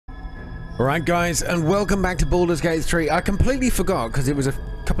Alright guys, and welcome back to Baldur's Gate 3. I completely forgot, because it was a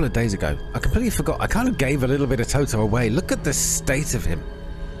couple of days ago. I completely forgot. I kind of gave a little bit of Toto away. Look at the state of him.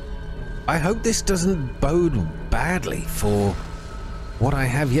 I hope this doesn't bode badly for what I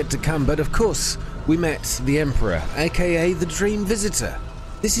have yet to come. But of course, we met the Emperor, aka the Dream Visitor.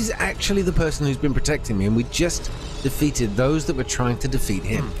 This is actually the person who's been protecting me, and we just defeated those that were trying to defeat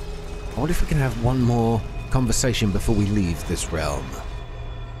him. I wonder if we can have one more conversation before we leave this realm.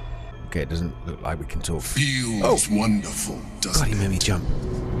 Okay, it doesn't look like we can talk. Feels wonderful, doesn't God, he made me jump.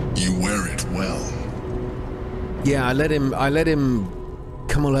 You wear it well. Yeah, I let him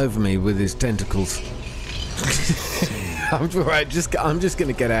come all over me with his tentacles. I'm just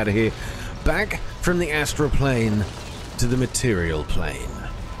gonna get out of here. Back from the astral plane to the material plane.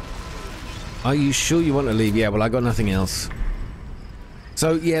 Are you sure you want to leave? Yeah, well, I got nothing else.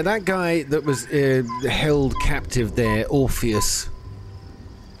 So yeah, that guy that was held captive there, Orpheus.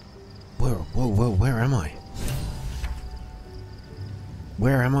 Whoa, where am I?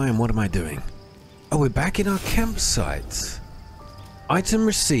 Where am I and what am I doing? Oh, we're back in our campsite. Item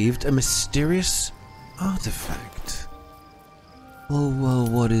received, a mysterious artifact. Well,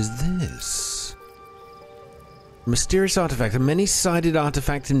 what is this? Mysterious artifact, a many-sided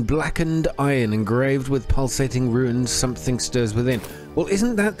artifact in blackened iron engraved with pulsating runes. Something stirs within. Well,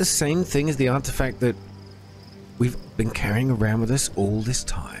 isn't that the same thing as the artifact that we've been carrying around with us all this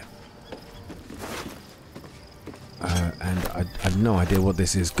time? And I have no idea what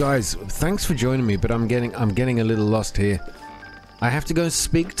this is. Guys, thanks for joining me, but I'm getting a little lost here. I have to go and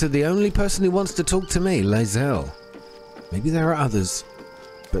speak to the only person who wants to talk to me, Lae'zel. Maybe there are others,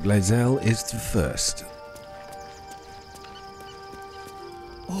 but Lae'zel is the first.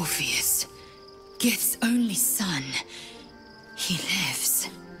 Orpheus, Gith's only son. He lives.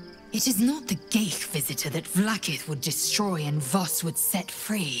 It is not the Geich visitor that Vlaakith would destroy and Voss would set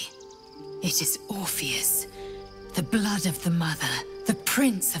free. It is Orpheus, the blood of the mother, the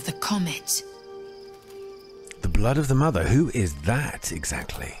prince of the comet. The blood of the mother? Who is that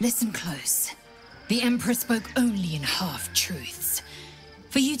exactly? Listen close. The Emperor spoke only in half-truths.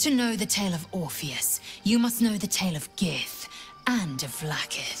 For you to know the tale of Orpheus, you must know the tale of Gith and of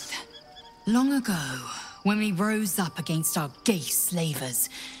Vlaakith. Long ago, when we rose up against our Geich slavers,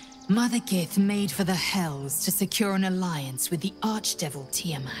 Mother Gith made for the Hells to secure an alliance with the archdevil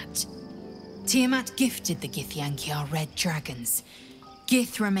Tiamat. Tiamat gifted the Githyanki our red dragons.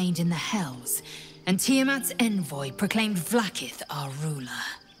 Gith remained in the Hells, and Tiamat's envoy proclaimed Vlaakith our ruler.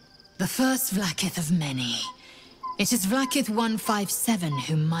 The first Vlaakith of many. It is Vlaakith 157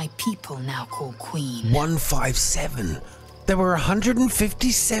 whom my people now call Queen. 157? There were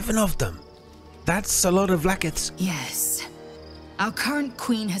 157 of them. That's a lot of Vlaakiths. Yes. Our current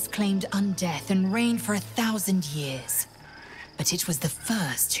queen has claimed undeath and reigned for 1,000 years. But it was the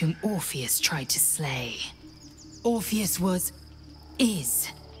first whom Orpheus tried to slay. Orpheus is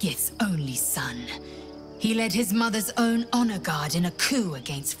Gith's only son. He led his mother's own honor guard in a coup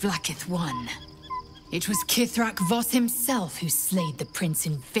against Vlaakith I. It was Kithrak Voss himself who slayed the prince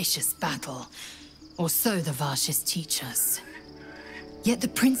in vicious battle, or so the Varshas teach us. Yet the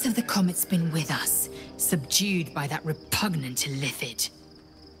Prince of the Comet's been with us, subdued by that repugnant Illithid.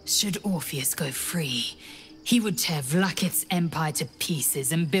 Should Orpheus go free, he would tear Vlaakith's empire to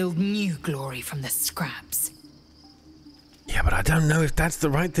pieces and build new glory from the scraps. Yeah, but I don't know if that's the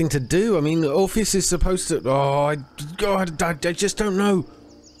right thing to do. I mean, Orpheus is supposed to... Oh, God, I just don't know.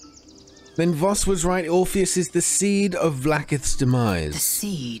 Then Voss was right. Orpheus is the seed of Vlaakith's demise. The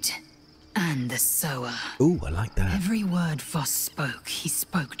seed and the sower. Ooh, I like that. Every word Voss spoke, he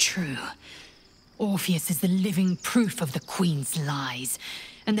spoke true. Orpheus is the living proof of the Queen's lies,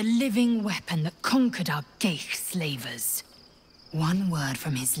 and the living weapon that conquered our Geich slavers. One word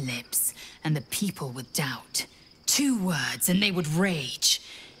from his lips, and the people would doubt. 2 words, and they would rage.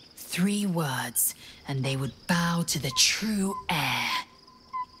 3 words, and they would bow to the true heir.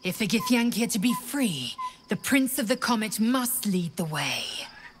 If the Githyanki are to be free, the Prince of the Comet must lead the way.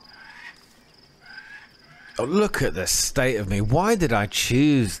 Oh, look at the state of me. Why did I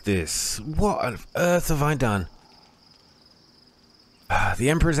choose this? What on earth have I done? The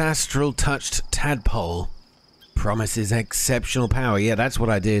Emperor's astral touched tadpole promises exceptional power. Yeah, that's what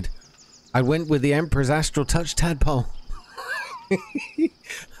I did. I went with the Emperor's astral touch tadpole.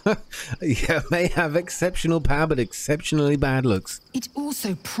 Yeah, may have exceptional power, but exceptionally bad looks. It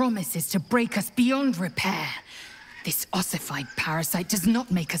also promises to break us beyond repair. This ossified parasite does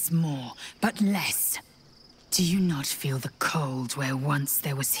not make us more, but less. Do you not feel the cold where once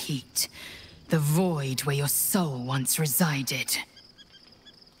there was heat? The void where your soul once resided?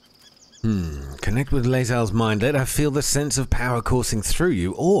 Connect with Lae'zel's mind. Let her feel the sense of power coursing through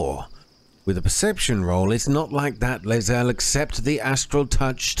you, or With a perception roll, it's not like that, Lae'zel. Accept the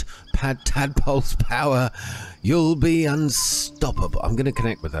astral-touched tadpole's power. You'll be unstoppable. I'm going to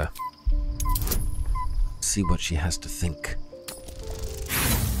connect with her. See what she has to think.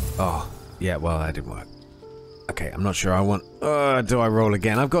 Oh, yeah, well, that didn't work. Okay, I'm not sure I want... do I roll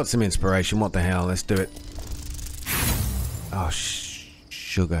again? I've got some inspiration. What the hell? Let's do it. Oh,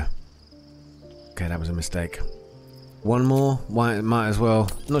 sugar. Okay, that was a mistake. One more? Why, might as well.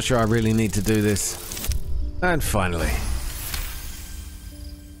 Not sure I really need to do this. And finally.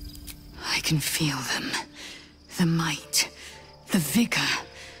 I can feel them. The might. The vigor.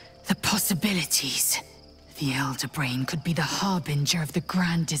 The possibilities. The Elder Brain could be the harbinger of the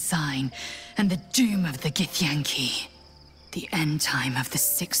grand design and the doom of the Githyanki. The end time of the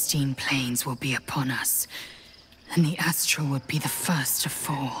 16 planes will be upon us, and the Astral would be the first to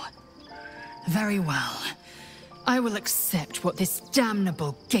fall. Very well. I will accept what this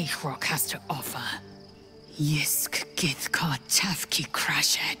damnable Geichrok has to offer. Yisk Githkar Tafki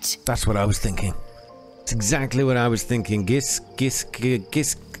Crashet. That's what I was thinking. It's exactly what I was thinking. Githkar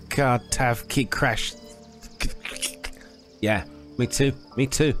Tafki Crash. Yeah, me too. Me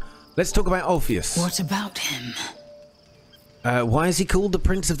too. Let's talk about Orpheus. What about him? Why is he called the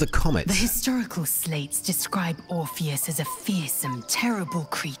Prince of the Comet? The historical slates describe Orpheus as a fearsome, terrible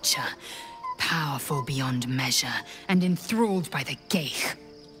creature, powerful beyond measure, and enthralled by the Geich.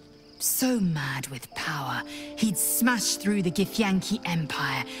 So mad with power, he'd smash through the Githyanki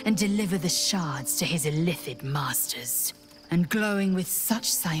Empire and deliver the shards to his illithid masters. And glowing with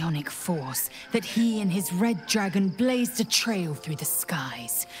such psionic force that he and his red dragon blazed a trail through the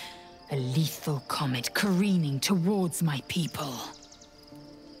skies. A lethal comet careening towards my people.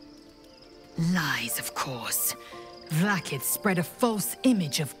 Lies, of course. Vlaakith spread a false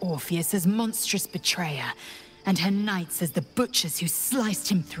image of Orpheus as monstrous betrayer, and her knights as the butchers who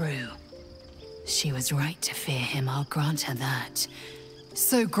sliced him through. She was right to fear him, I'll grant her that.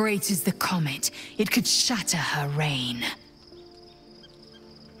 So great is the comet, it could shatter her reign.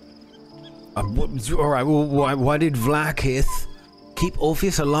 Alright, well, why did Vlaakith keep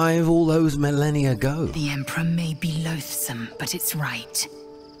Orpheus alive all those millennia ago? The Emperor may be loathsome, but it's right.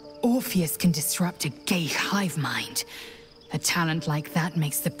 Orpheus can disrupt a Geich hive mind. A talent like that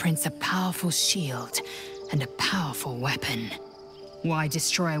makes the Prince a powerful shield and a powerful weapon. Why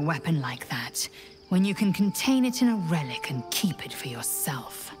destroy a weapon like that, when you can contain it in a relic and keep it for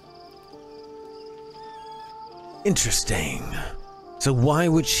yourself? Interesting. So why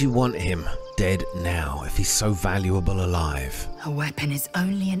would she want him dead now if he's so valuable alive? A weapon is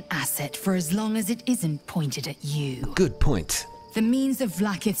only an asset for as long as it isn't pointed at you. Good point. The means of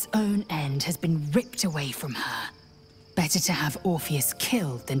Vlaakith's own end has been ripped away from her. Better to have Orpheus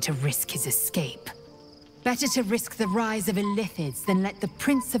killed than to risk his escape. Better to risk the rise of illithids than let the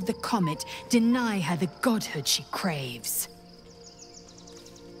Prince of the Comet deny her the godhood she craves.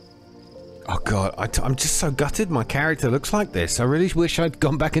 Oh god, I'm just so gutted my character looks like this. I really wish I'd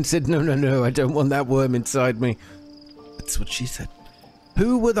gone back and said, no, I don't want that worm inside me. That's what she said.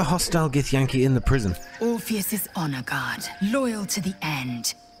 Who were the hostile Githyanki in the prison? Orpheus's honor guard, loyal to the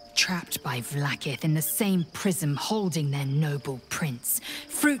end. Trapped by Vlaakith in the same prism holding their noble prince,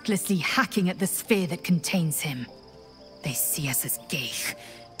 fruitlessly hacking at the sphere that contains him. They see us as Geich,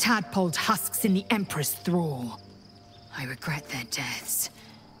 tadpoled husks in the Emperor's thrall. I regret their deaths,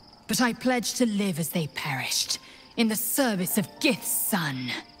 but I pledge to live as they perished, in the service of Gith's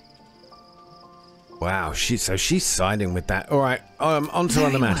son. Wow, so she's siding with that. All right, on to Very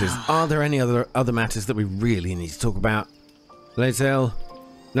other matters. well. Are there any other matters that we really need to talk about? Lae'zel?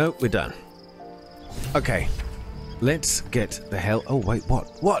 No, we're done. Okay, let's get the hell... Oh, wait,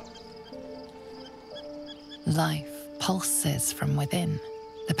 what? What? Life pulses from within.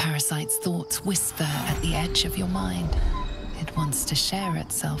 The parasite's thoughts whisper at the edge of your mind. It wants to share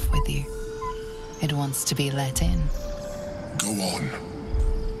itself with you. It wants to be let in. Go on.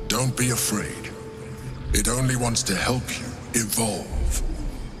 Don't be afraid. It only wants to help you evolve.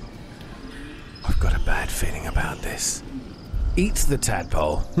 I've got a bad feeling about this. Eat the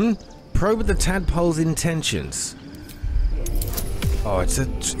tadpole. Probe the tadpole's intentions. Oh,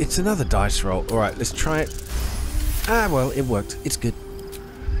 it's another dice roll. All right, let's try it. Ah, well, it worked. It's good.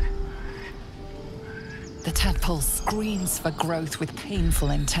 The tadpole screams for growth with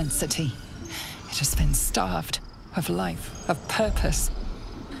painful intensity. It has been starved of life, of purpose.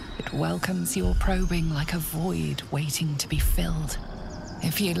 It welcomes your probing like a void waiting to be filled.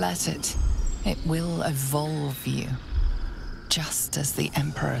 If you let it, it will evolve you. Just as the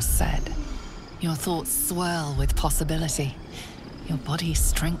Emperor said. Your thoughts swirl with possibility. Your body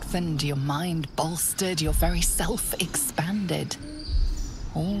strengthened, your mind bolstered, your very self expanded.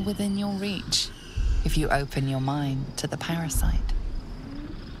 all within your reach if you open your mind to the parasite.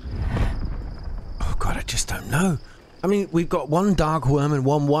 Oh god, I just don't know. I mean, we've got one dark worm and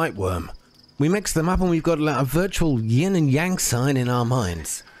one white worm. We mix them up and we've got a virtual yin and yang sign in our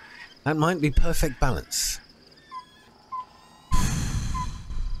minds. That might be perfect balance.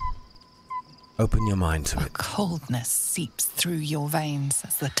 Open your mind to A it. coldness seeps through your veins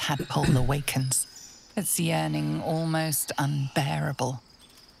as the tadpole awakens, its yearning almost unbearable.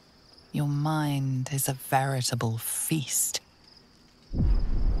 Your mind is a veritable feast.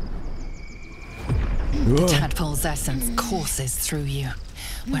 The tadpole's essence courses through you.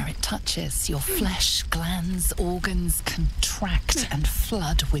 Where it touches, your flesh, glands, organs contract and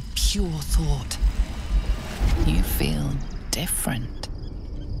flood with pure thought. You feel different.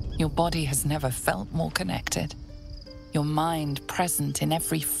 Your body has never felt more connected. Your mind present in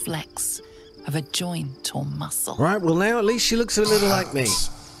every flex of a joint or muscle. Right, well now at least she looks a little like me.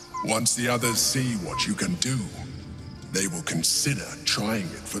 Once the others see what you can do, they will consider trying it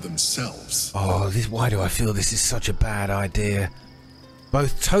for themselves. Oh, why do I feel this is such a bad idea?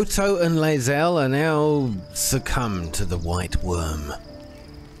 Both Toto and Lae'zel are now succumbed to the white worm.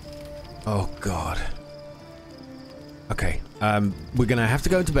 Oh god. Okay, we're gonna have to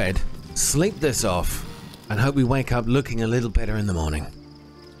go to bed, sleep this off, and hope we wake up looking a little better in the morning.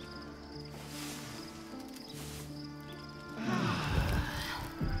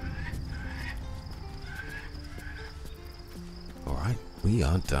 Alright, we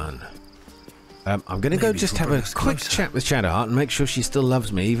are done. I'm gonna go just have a quick chat with Shadowheart and make sure she still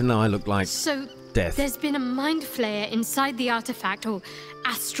loves me, even though I look like death. There's been a mind flayer inside the artifact, or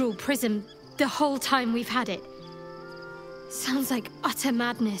astral prism, the whole time we've had it. Sounds like utter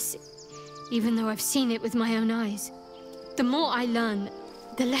madness, even though I've seen it with my own eyes. The more I learn,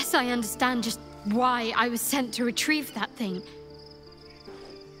 the less I understand just why I was sent to retrieve that thing.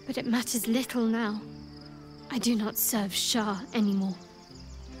 But it matters little now. I do not serve Shah anymore,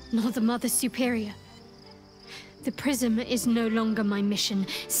 nor the Mother Superior. The prism is no longer my mission.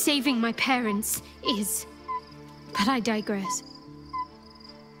 Saving my parents is. But I digress.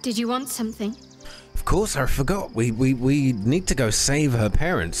 Did you want something? Of course, I forgot. We need to go save her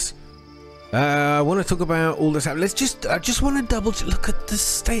parents. I want to talk about all this. I just want to look at the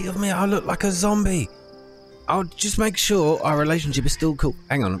state of me. I look like a zombie. I'll just make sure our relationship is still cool.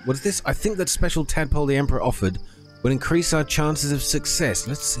 Hang on, what is this? I think that special tadpole the Emperor offered will increase our chances of success.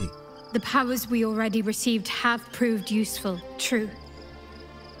 Let's see. The powers we already received have proved useful, true.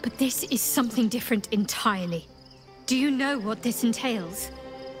 But this is something different entirely. Do you know what this entails?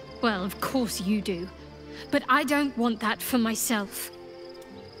 Well, of course you do. But I don't want that for myself.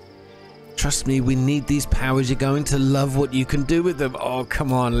 Trust me, we need these powers. You're going to love what you can do with them. Oh,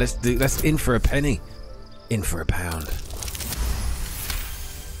 come on, let's in for a penny. In for a pound.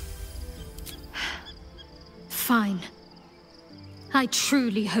 Fine. I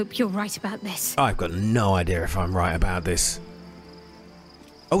truly hope you're right about this. I've got no idea if I'm right about this.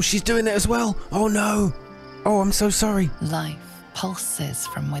 Oh, she's doing it as well. Oh, no. Oh, I'm so sorry. Life pulses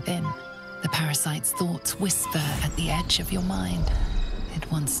from within. The parasite's thoughts whisper at the edge of your mind. It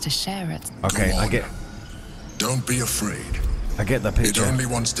wants to share it. Okay, I get... Don't be afraid. I get the picture. It only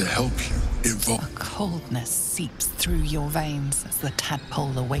wants to help you evolve. A coldness seeps through your veins as the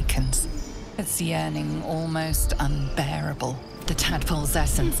tadpole awakens, its yearning almost unbearable. The tadpole's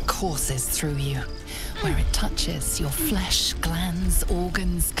essence courses through you. Where it touches, your flesh, glands,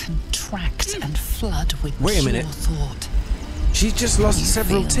 organs contract and flood with pure thought. She's just lost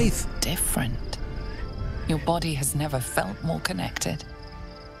several feel teeth. Different. Your body has never felt more connected.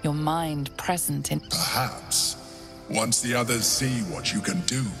 Your mind present in... Perhaps, once the others see what you can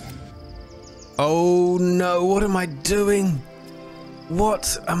do. Oh no, what am I doing?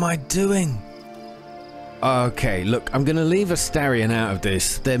 What am I doing? Okay, look, I'm going to leave Astarion out of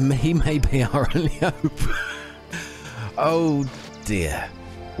this. He may be our only hope. Oh dear,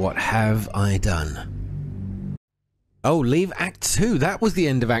 what have I done? Oh, leave Act 2. That was the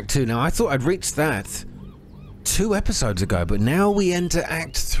end of Act 2. Now, I thought I'd reached that 2 episodes ago, but now we enter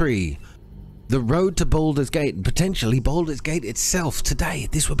Act 3. The road to Baldur's Gate, and potentially Baldur's Gate itself today.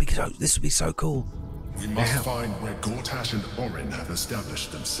 This would be so cool. We must find where Gortash and Orin have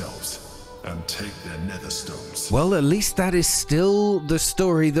established themselves and take their nether stones. Well, at least that is still the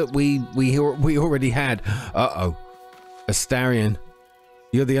story that we already had. Uh-oh. Astarion.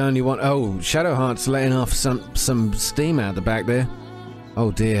 You're the only one. Oh, Shadowheart's letting off some steam out the back there.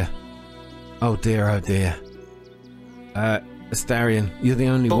 Oh dear. Oh dear, oh dear. Astarion, you're the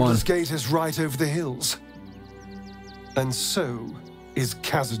only one. Baldur's Gate is right over the hills. And so is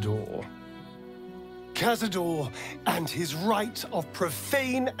Cazador. Cazador and his rite of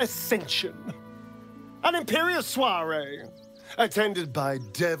profane ascension. An imperious soiree, attended by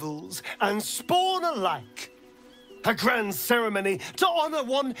devils and spawn alike. A grand ceremony to honor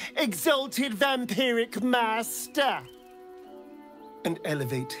one exalted vampiric master and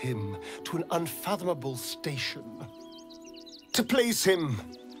elevate him to an unfathomable station. To place him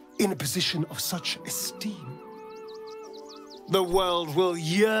in a position of such esteem, the world will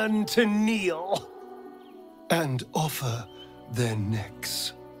yearn to kneel and offer their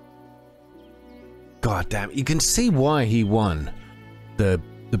necks. God damn, you can see why he won the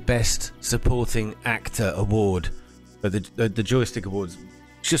Best Supporting Actor Award at the Joystick Awards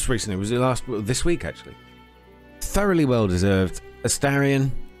just recently. Was it this week actually? Thoroughly well deserved.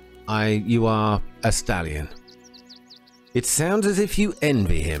 Astarion, you are a stallion. It sounds as if you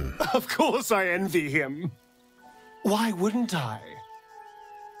envy him. Of course I envy him. Why wouldn't I?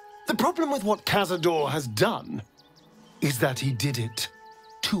 The problem with what Cazador has done is that he did it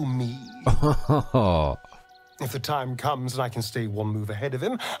to me. If the time comes and I can stay one move ahead of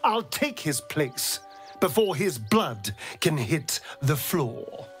him, I'll take his place before his blood can hit the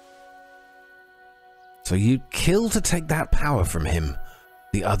floor. So you'd kill to take that power from him?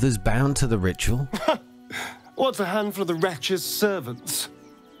 The others bound to the ritual? What's a handful of the wretch's servants?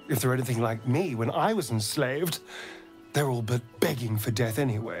 If they're anything like me when I was enslaved, they're all but begging for death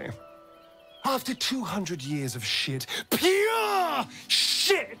anyway. After 200 years of shit, pure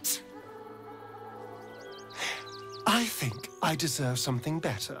shit! I think I deserve something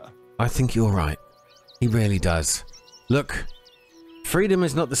better. I think you're right. He really does. Look, freedom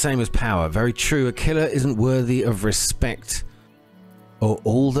is not the same as power. Very true. A killer isn't worthy of respect. Or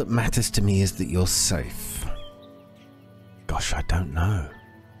all that matters to me is that you're safe. Gosh, I don't know.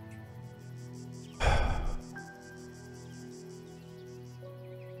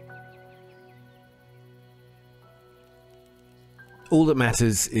 All that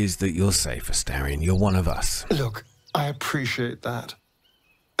matters is that you're safe, Astarion. You're one of us. Look, I appreciate that.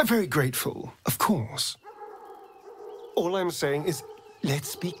 I'm very grateful, of course. All I'm saying is,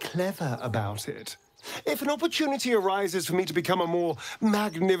 let's be clever about it. If an opportunity arises for me to become a more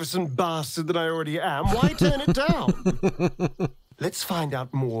magnificent bastard than I already am, why turn it down? Let's find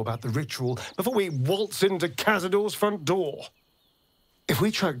out more about the ritual before we waltz into Cazador's front door. If we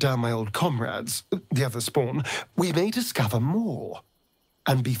track down my old comrades, the other spawn, we may discover more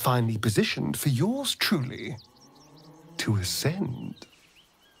and be finally positioned for yours truly to ascend.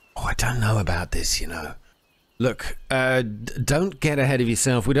 Oh, I don't know about this, you know. Look, don't get ahead of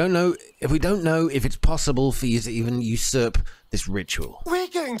yourself. We don't know if it's possible for you to even usurp this ritual. We're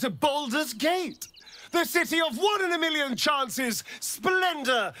going to Baldur's Gate, the city of 1 in a million chances,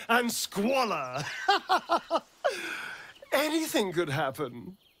 splendor and squalor. Anything could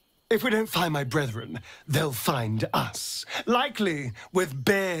happen. If we don't find my brethren, they'll find us, likely with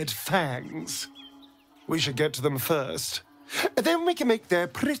bared fangs. We should get to them first. Then we can make their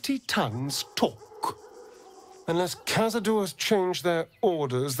pretty tongues talk. Unless Cazador's changed their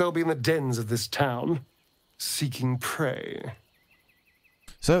orders, they'll be in the dens of this town, seeking prey.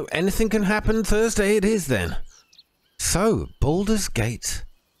 So, anything can happen Thursday it is then. So, Baldur's Gate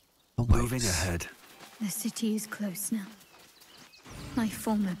awaits. Moving ahead. The city is close now. My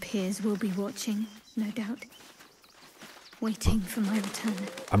former peers will be watching, no doubt. Waiting for my return.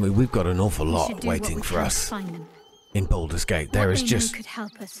 I mean, we've got an awful lot waiting for us in Baldur's Gate. There is just... could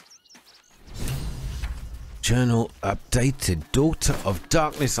help us. Journal updated. Daughter of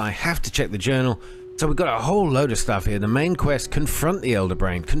Darkness. I have to check the journal. So we've got a whole load of stuff here. The main quest, confront the Elder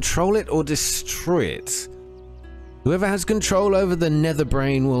Brain. Control it or destroy it. Whoever has control over the Nether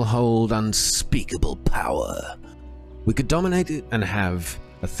Brain will hold unspeakable power. We could dominate it and have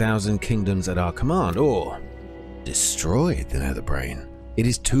 1,000 kingdoms at our command, or destroy the Nether Brain. It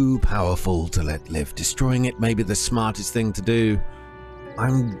is too powerful to let live. Destroying it may be the smartest thing to do.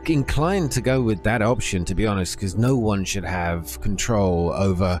 I'm inclined to go with that option, to be honest, because no one should have control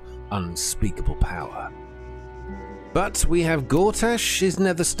over unspeakable power. But we have Gortash, his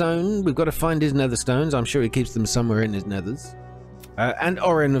Netherstone. We've got to find his Netherstones. I'm sure he keeps them somewhere in his Nethers. And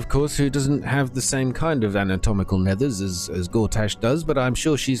Orin, of course, who doesn't have the same kind of anatomical nethers as Gortash does, but I'm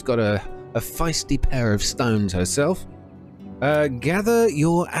sure she's got a feisty pair of stones herself. Gather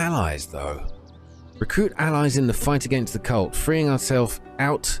your allies, though. Recruit allies in the fight against the cult. Freeing ourselves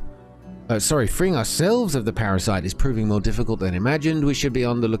of the parasite is proving more difficult than imagined. We should be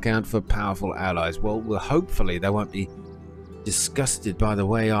on the lookout for powerful allies. Well, hopefully they won't be disgusted by the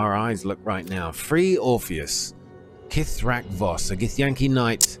way our eyes look right now. Free Orpheus. Kithrak Voss, a Githyanki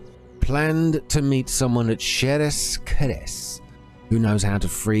knight, planned to meet someone at Sheres Keres. Who knows how to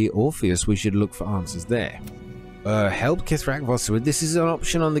free Orpheus? We should look for answers there. Help Kithrak Vosswood. This is an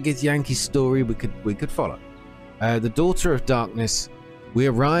option on the Githyanki story we could follow. The Daughter of Darkness. We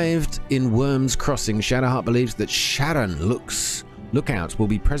arrived in Worm's Crossing. Shadowheart believes that Sharon Lookout will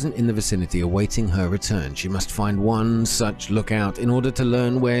be present in the vicinity awaiting her return. She must find one such lookout in order to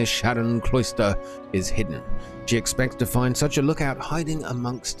learn where Sharon Cloister is hidden. She expects to find such a lookout hiding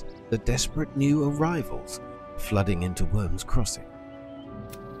amongst the desperate new arrivals flooding into Worm's Crossing.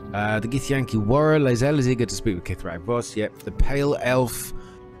 The Githyanki Warrior, Lae'zel is eager to speak with Kithrak Voss. Yep, the Pale Elf,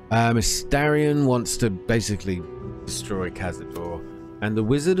 Mystarion wants to basically destroy Khazad-dûr. And the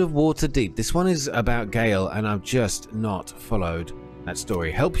Wizard of Waterdeep. This one is about Gale, and I've just not followed that story.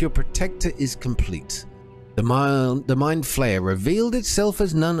 Help Your Protector is complete. The Mind Flayer revealed itself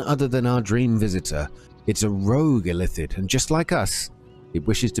as none other than our dream visitor. It's a rogue illithid, and just like us, it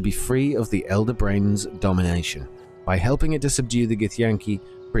wishes to be free of the Elder Brain's domination. By helping it to subdue the Githyanki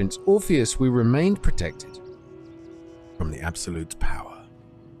Prince Orpheus, we remained protected from the Absolute's power.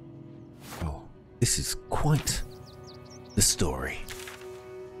 Oh, this is quite the story.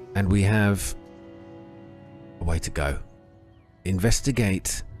 And we have a way to go.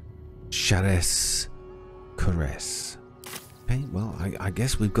 Investigate Shares Caress. Okay, well, I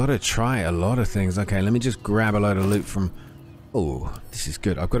guess we've got to try a lot of things. Okay, let me just grab a load of loot from... Oh, this is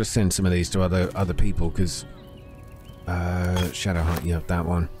good. I've got to send some of these to other people, because... Shadowheart, you have that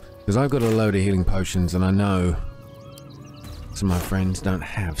one. Because I've got a load of healing potions, and I know some of my friends don't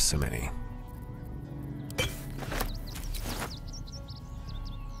have so many.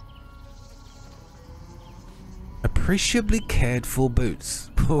 Appreciably cared for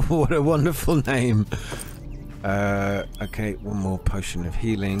boots. What a wonderful name. Okay, one more potion of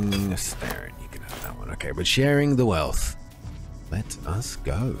healing. Staring, you can have that one. Okay, but sharing the wealth. Let us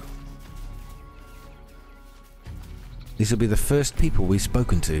go. These will be the first people we've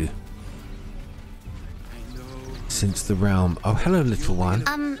spoken to since the realm. Oh, hello, little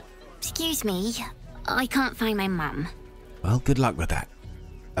one. Excuse me. I can't find my mum. Well, good luck with that.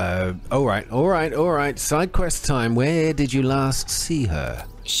 All right. Side quest time. Where did you last see her?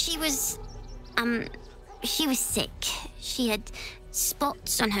 She was sick. She had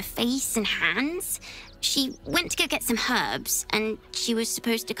spots on her face and hands. She went to go get some herbs, and she was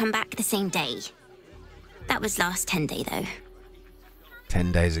supposed to come back the same day. That was last 10 day, though.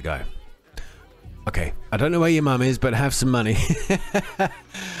 10 days ago. Okay, I don't know where your mum is, but have some money.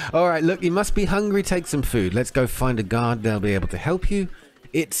 All right, look, you must be hungry. Take some food. Let's go find a guard. They'll be able to help you.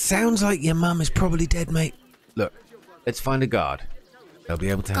 It sounds like your mum is probably dead, mate. Look, let's find a guard. They'll be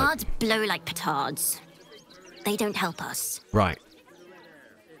able to help. Guards blow like petards. They don't help us. Right.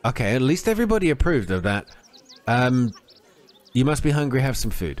 Okay, at least everybody approved of that. You must be hungry. Have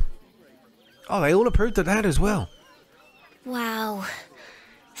some food. Oh, they all approved of that as well. Wow.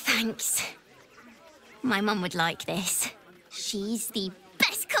 Thanks. My mum would like this. She's the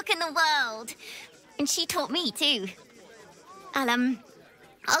best cook in the world. And she taught me too.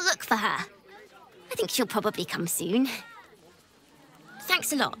 I'll look for her. I think she'll probably come soon.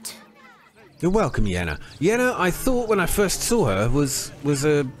 Thanks a lot. You're welcome, Yenna. Yenna, I thought when I first saw her was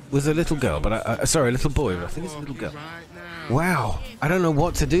a little girl, but sorry, a little boy, but I think it's a little girl. Wow, I don't know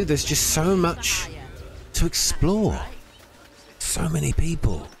what to do. There's just so much to explore. So many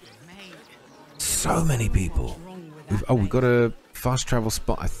people. So many people. We've got a fast travel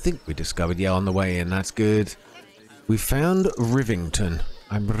spot I think we discovered. Yeah, on the way in. That's good. We found Rivington.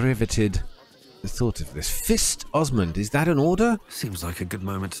 I'm riveted. The thought of this. Fist Osmond. Is that an order? Seems like a good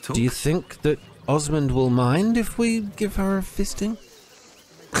moment to talk. Do you think that Osmond will mind if we give her a fisting?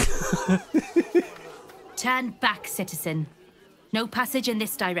 Turn back, citizen. No passage in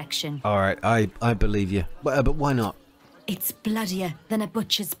this direction. All right, I believe you. But why not? It's bloodier than a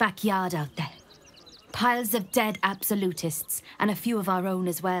butcher's backyard out there. Piles of dead absolutists, and a few of our own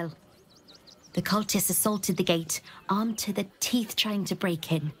as well. The cultists assaulted the gate, armed to the teeth trying to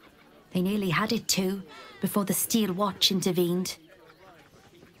break in. They nearly had it too, before the Steel Watch intervened.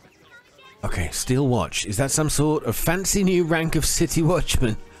 Okay, Steel Watch. Is that some sort of fancy new rank of city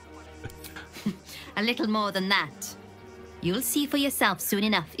watchman? A little more than that. You'll see for yourself soon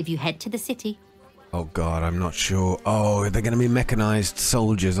enough if you head to the city. Oh god, I'm not sure. Oh, they're going to be mechanized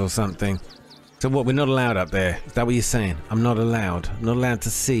soldiers or something. So what, we're not allowed up there? Is that what you're saying? I'm not allowed. I'm not allowed to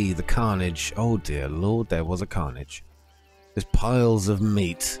see the carnage. Oh dear lord, there was a carnage. There's piles of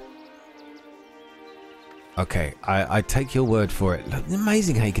meat. Okay, I take your word for it. Look,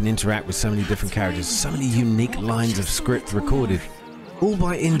 amazing how you can interact with so many different characters. So many unique lines of script recorded. All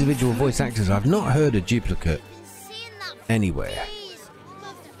by individual voice actors. I've not heard a duplicate anywhere.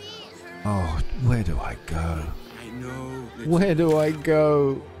 Oh, where do I go? Where do I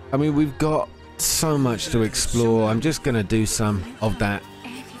go? I mean, we've got so much to explore. I'm just going to do some of that.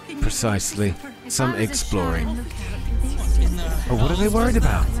 Precisely. Some exploring. Oh, what are they worried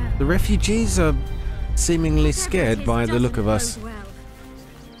about? The refugees are seemingly scared by the look of us.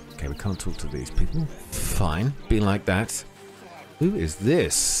 Okay, we can't talk to these people. Fine. Be like that. Who is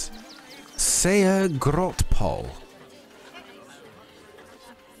this? Saya Grotpol.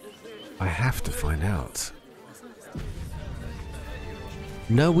 I have to find out.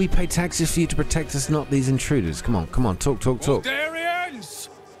 No, we pay taxes for you to protect us, not these intruders. Come on, come on, talk. Baldurians!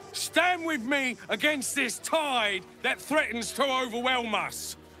 Stand with me against this tide that threatens to overwhelm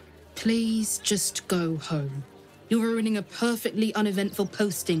us. Please just go home. You're ruining a perfectly uneventful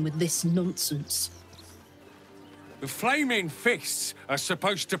posting with this nonsense. The Flaming Fists are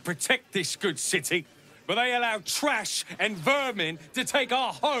supposed to protect this good city, but they allow trash and vermin to take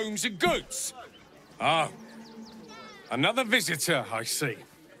our homes and goods. Oh, another visitor, I see.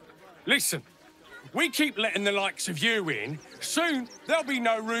 Listen, we keep letting the likes of you in. Soon, there'll be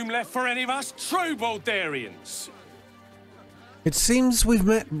no room left for any of us true Baldurians. It seems we've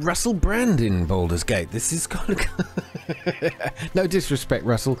met Russell Brand in Baldur's Gate. This is kind of... No disrespect,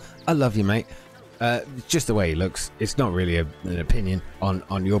 Russell. I love you, mate. Just the way he looks. It's not really an opinion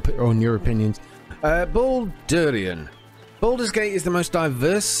on your opinions. Baldurian. Baldur's Gate is the most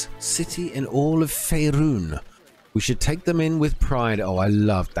diverse city in all of Faerun. We should take them in with pride. Oh, I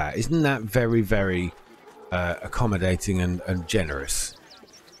love that. Isn't that very, very accommodating and generous?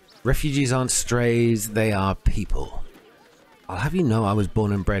 Refugees aren't strays, they are people. I'll have you know I was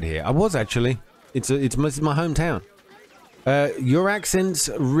born and bred here. I was actually. It's my hometown. Your accent's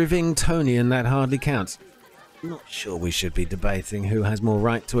Rivingtonian, that hardly counts. Not sure we should be debating who has more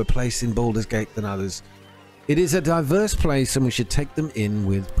right to a place in Baldur's Gate than others. It is a diverse place and we should take them in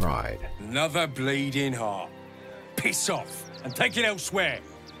with pride. Another bleeding heart. Piss off and take it elsewhere.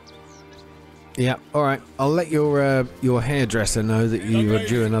 Yeah, alright. I'll let your hairdresser know that you are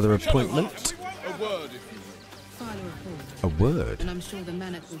due another appointment. A word? And I'm sure the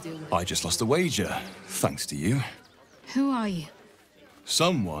Manic will deal with it. I just lost a wager, thanks to you. Who are you?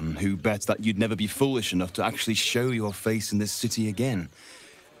 Someone who bet that you'd never be foolish enough to actually show your face in this city again.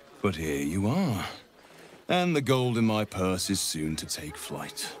 But here you are. And the gold in my purse is soon to take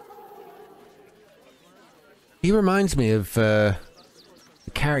flight. He reminds me of a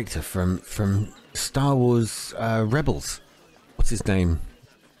character from Star Wars Rebels. What's his name?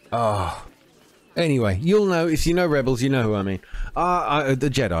 Oh. Anyway, you'll know. If you know Rebels, you know who I mean. The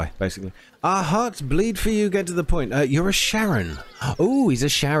Jedi, basically. Our hearts bleed for you, get to the point. You're a Sharon. Oh, he's a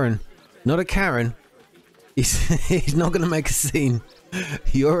Sharon. Not a Karen. He's not going to make a scene.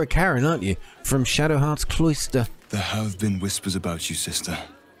 You're a Karen, aren't you? From Shadowheart's Cloister. There have been whispers about you, sister.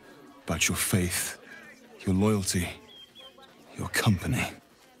 About your faith, your loyalty, your company.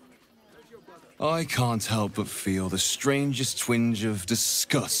 I can't help but feel the strangest twinge of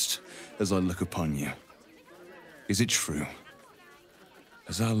disgust as I look upon you. Is it true?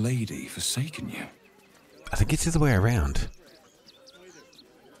 Has Our Lady forsaken you? I think it's the other way around.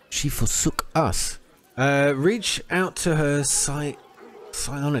 She forsook us. Reach out to her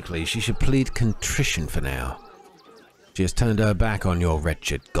psionically. She should plead contrition for now. She has turned her back on your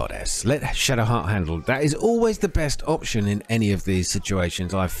wretched goddess. Let Shadowheart handle. That is always the best option in any of these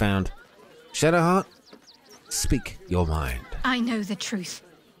situations I've found. Shadowheart, speak your mind. I know the truth.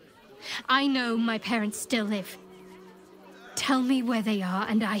 I know my parents still live. Tell me where they are,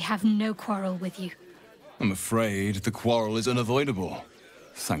 and I have no quarrel with you. I'm afraid the quarrel is unavoidable,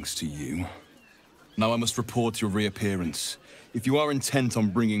 thanks to you. Now I must report your reappearance. If you are intent on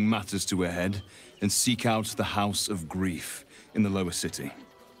bringing matters to a head, then seek out the House of Grief in the lower city.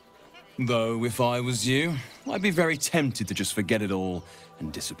 Though, if I was you, I'd be very tempted to just forget it all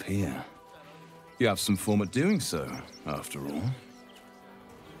and disappear. You have some form at doing so, after all.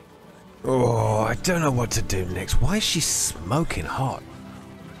 Oh, I don't know what to do next. Why is she smoking hot?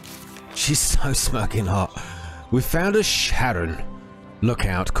 She's so smoking hot. We found a Sharon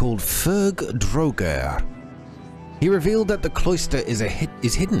lookout called Ferg Droger. He revealed that the cloister is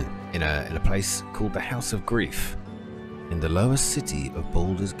hidden in a place called the House of Grief in the lower city of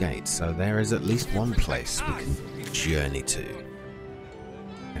Baldur's Gate. So there is at least one place we can journey to.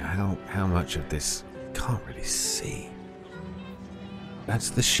 Now, how much of this? Can't really see.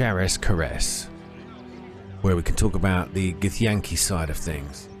 That's the Shara's Caress, where we can talk about the Githyanki side of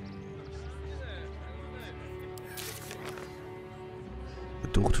things. The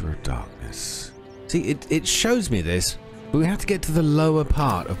Daughter of Darkness. See, it shows me this, but we have to get to the lower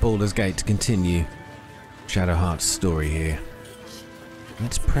part of Baldur's Gate to continue Shadowheart's story here.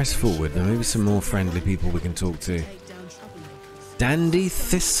 Let's press forward. There may be some more friendly people we can talk to. Dandy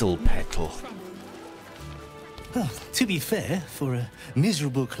Thistlepetal. Well, to be fair, for a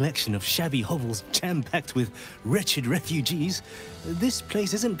miserable collection of shabby hovels jam-packed with wretched refugees, this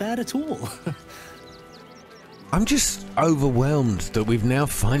place isn't bad at all. I'm just overwhelmed that we've now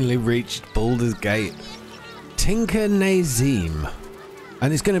finally reached Baldur's Gate. Tinker Nazim.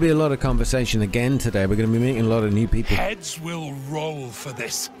 And there's going to be a lot of conversation again today. We're going to be meeting a lot of new people. Heads will roll for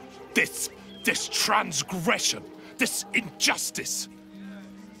this transgression, this injustice.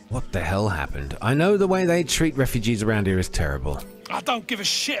 What the hell happened? I know the way they treat refugees around here is terrible. I don't give a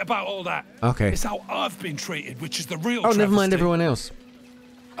shit about all that. Okay. It's how I've been treated, which is the real Oh, never mind travesty. everyone else.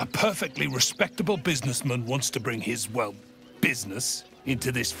 A perfectly respectable businessman wants to bring his, well, business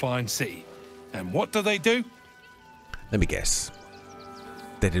into this fine city. And what do? Let me guess.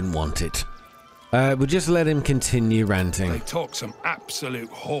 They didn't want it. We'll just let him continue ranting. They talk some absolute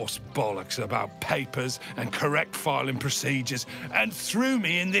horse bollocks about papers and correct filing procedures and threw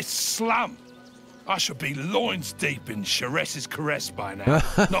me in this slum. I should be loins deep in Chares's caress by now,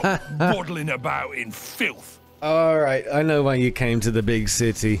 not waddling about in filth. Alright, I know why you came to the big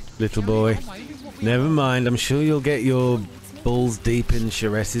city, little boy. Never mind, I'm sure you'll get your balls deep in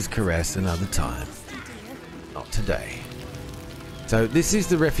Chares's caress another time. Not today. So this is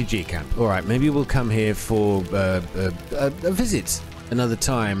the refugee camp. Alright, maybe we'll come here for a visit another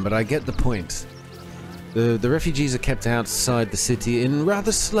time, but I get the point. The refugees are kept outside the city in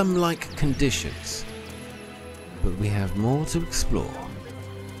rather slum-like conditions. But we have more to explore.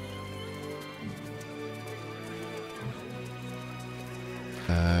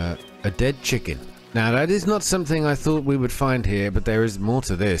 A dead chicken. Now that is not something I thought we would find here, but there is more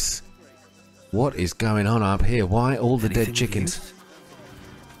to this. What is going on up here? Why all the dead chickens?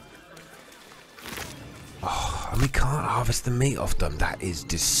 Oh, and we can't harvest the meat off them. That is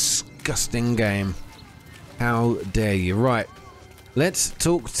disgusting game. How dare you? Right. Let's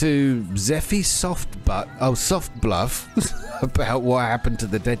talk to Zeffy Soft Bluff about what happened to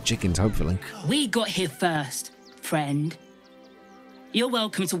the dead chickens, hopefully. We got here first, friend. You're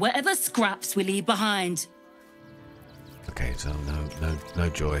welcome to whatever scraps we leave behind. Okay, so no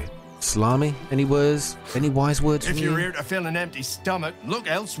joy. Salami, any words? Any wise words from If you? you're here to fill an empty stomach, look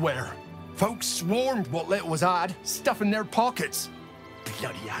elsewhere. Folks swarmed what little was had, stuffing their pockets.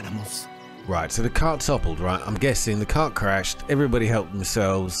 Bloody animals. Right, so the cart toppled, right? I'm guessing the cart crashed, everybody helped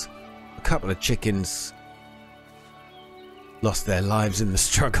themselves. A couple of chickens lost their lives in the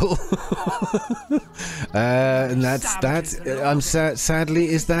struggle. And that's that. Sadly,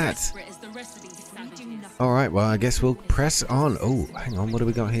 is that. Alright, well, I guess we'll press on. Oh, hang on, what do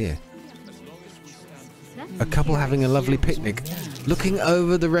we got here? A couple having a lovely picnic, looking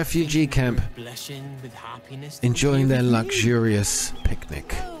over the refugee camp, enjoying their luxurious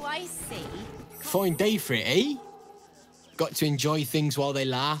picnic. Oh, I see. Fine day for it, eh? Got to enjoy things while they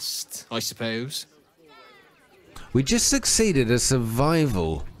last, I suppose. We just succeeded a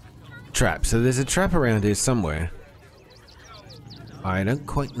survival trap, so there's a trap around here somewhere. I don't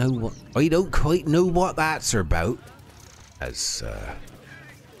quite know what that's about. As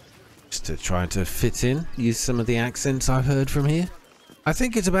just to try to fit in, use some of the accents I've heard from here. I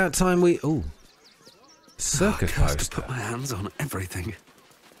think it's about time we circus poster. Put my hands on everything.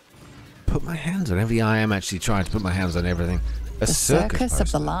 Put my hands on everything. I am actually trying to put my hands on everything. The circus of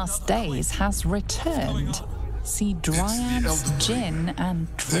the last days has returned. See Dryad's Gin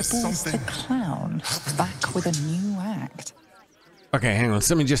and Dribbles the Clown back with a new act. Okay, hang on.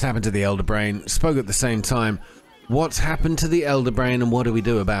 Something just happened to the Elder Brain. Spoke at the same time. What's happened to the Elder Brain and what do we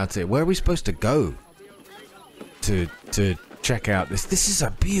do about it? Where are we supposed to go to check out this? This is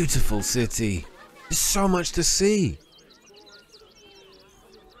a beautiful city. There's so much to see.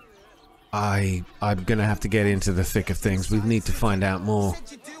 I'm gonna have to get into the thick of things. We need to find out more.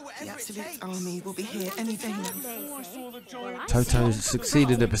 The Absolute Army will be here any day now. Toto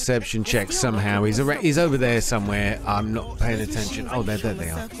succeeded a perception check somehow. He's over there somewhere. I'm not paying attention. Oh, there they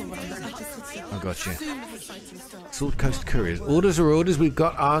are. I got you. Sword Coast Couriers. Orders are orders. We've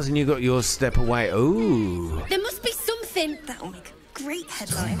got ours and you got yours. Step away. Ooh. There must be something that'll make a great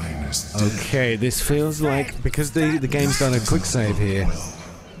headline. Okay, this feels like, because the game's done a quick save here,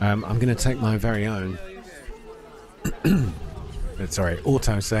 I'm going to take my very own. Sorry,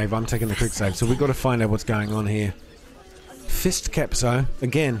 auto save. I'm taking the quick save. So we've got to find out what's going on here. Fist Kepso.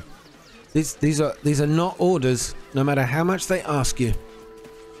 Again, these are not orders, no matter how much they ask you.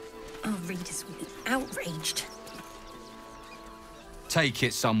 Our readers will be outraged. Take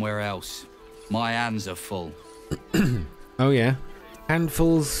it somewhere else. My hands are full. Oh yeah,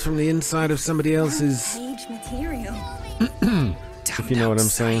 handfuls from the inside of somebody else's. Page material. if you know what I'm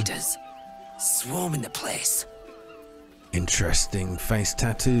saying. Outsiders swarming the place. Interesting face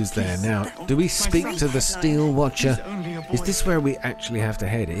tattoos there. Now, do we speak to the Steel Watcher? Is this where we actually have to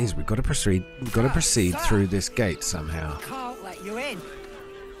head? It is. We've got to proceed. We've got to proceed through this gate somehow. Can't let you in.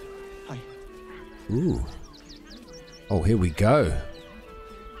 Ooh. Oh, here we go.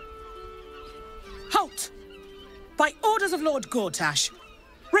 Halt! By orders of Lord Gortash,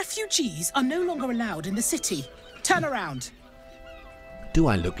 refugees are no longer allowed in the city. Turn around. Do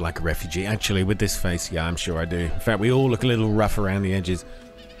I look like a refugee? Actually, with this face, yeah, I'm sure I do. In fact, we all look a little rough around the edges.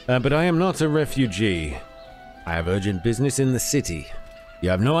 But I am not a refugee. I have urgent business in the city. You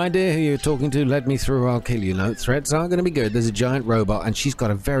have no idea who you're talking to. Let me through, I'll kill you. No, threats aren't going to be good. There's a giant robot, and she's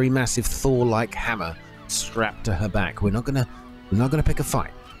got a very massive Thor-like hammer strapped to her back. We're not gonna pick a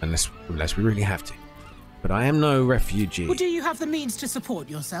fight unless we really have to. But I am no refugee. Well, do you have the means to support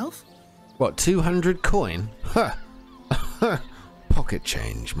yourself? What, 200 coin? Huh. Pocket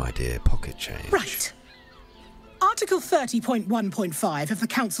change, my dear, pocket change. Right. Article 30.1.5 of the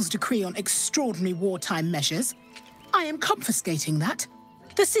Council's decree on extraordinary wartime measures. I am confiscating that.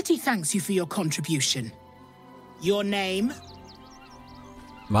 The city thanks you for your contribution. Your name?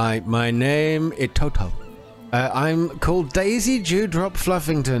 My name is Toto. I'm called Daisy Dewdrop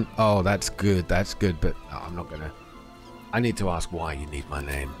Fluffington. Oh, that's good, but I'm not gonna... I need to ask why you need my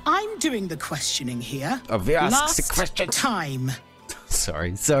name. I'm doing the questioning here. Oh, we ask Last the question. time. Sorry.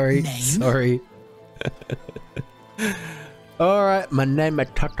 Name? Sorry. Alright, my name is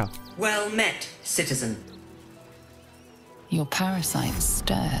Toto. Well met, citizen. Your parasite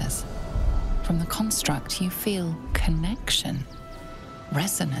stirs. From the construct, you feel connection,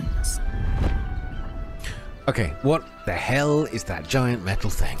 resonance. Okay, what the hell is that giant metal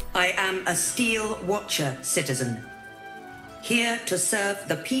thing? I am a Steel Watcher, citizen. Here to serve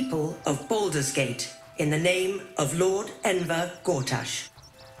the people of Baldur's Gate in the name of Lord Enver Gortash.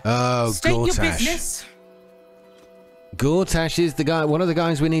 Oh, State Gortash. your business. Gortash is the guy, one of the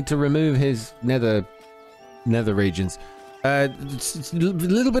guys we need to remove his nether regions. It's a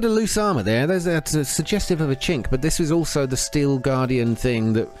little bit of loose armor there. That's suggestive of a chink, but this is also the Steel Guardian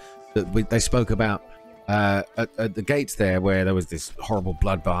thing that they spoke about at the gates there, where there was this horrible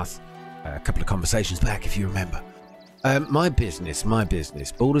bloodbath a couple of conversations back, if you remember. My business.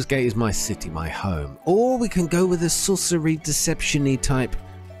 Baldur's Gate is my city, my home. Or we can go with a sorcery deception-y type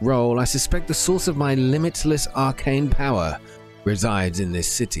role. I suspect the source of my limitless arcane power resides in this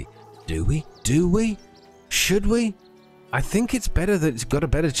city. Do we? Should we? I think it's better that it's got a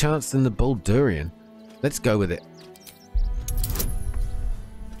better chance than the Baldurian. Let's go with it.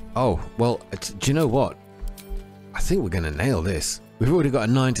 Oh, well, do you know what? I think we're going to nail this. We've already got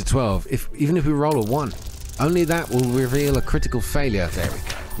a 9 to 12. Even if we roll a 1, only that will reveal a critical failure. There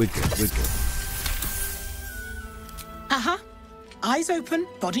we go. We're good. Uh-huh. Eyes open,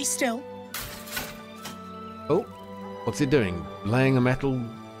 body still. Oh, what's it doing? Laying a metal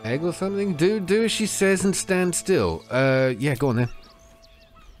egg or something? Do as she says and stand still. Yeah, go on then.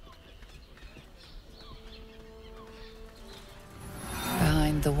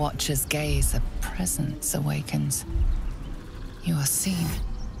 Behind the Watcher's gaze, a presence awakens. You are seen.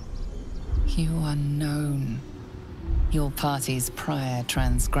 You are known. Your party's prior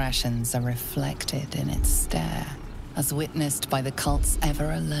transgressions are reflected in its stare, as witnessed by the cult's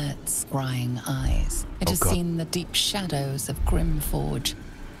ever-alert, scrying eyes. It has seen the deep shadows of Grimforge,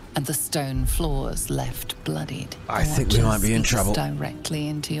 and the stone floors left bloodied. I think we might be in trouble. Directly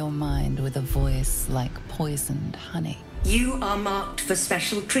into your mind with a voice like poisoned honey. You are marked for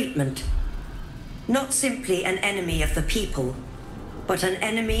special treatment. Not simply an enemy of the people, but an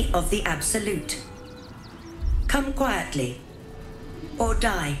enemy of the Absolute. Come quietly, or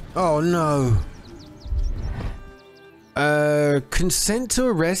die. Oh no. Consent to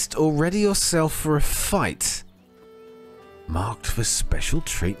arrest or ready yourself for a fight. Marked for special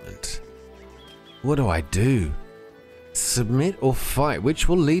treatment. What do I do? Submit or fight? Which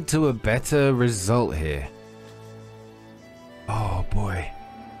will lead to a better result here? Oh boy.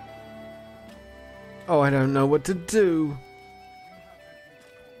 Oh, I don't know what to do.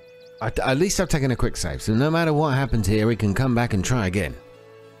 At least I've taken a quick save, so no matter what happens here, we can come back and try again.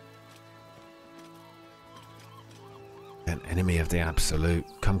 An enemy of the Absolute.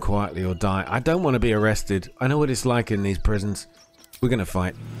 Come quietly or die. I don't want to be arrested. I know what it's like in these prisons. We're going to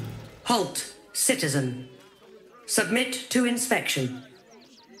fight. Halt, citizen. Submit to inspection.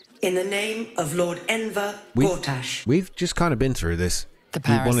 In the name of Lord Enver Gortash. We've just kind of been through this. The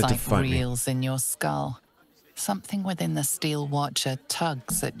parasite reels in your skull. Something within the Steel Watcher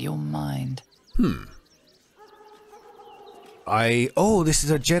tugs at your mind. Oh, this is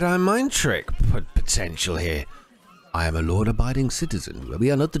a Jedi mind trick potential here. I am a law-abiding citizen. We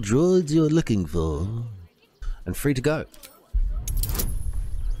are not the droids you're looking for. And free to go.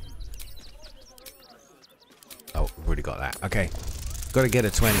 Oh, we've already got that. Okay. Got to get a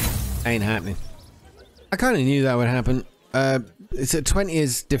 20. Ain't happening. I kind of knew that would happen. It's a 20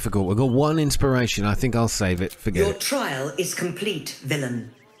 is difficult. We've got 1 inspiration. I think I'll save it. Forget Your it. trial is complete,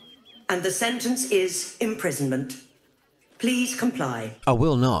 villain. And the sentence is imprisonment. Please comply. I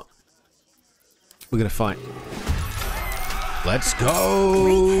will not. We're going to fight. Let's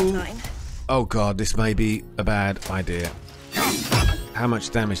go! Oh god, this may be a bad idea. How much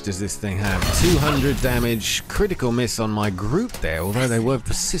damage does this thing have? 200 damage. Critical miss on my group there, although they were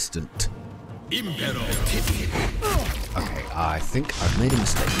persistent. Okay, I think I've made a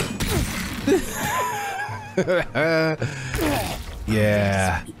mistake.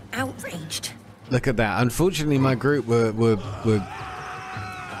 Yeah. Outraged. Look at that. Unfortunately, my group were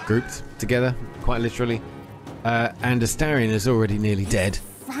grouped together, quite literally. And Astarion is already nearly dead.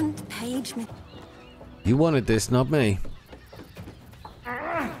 Front page. You wanted this, not me.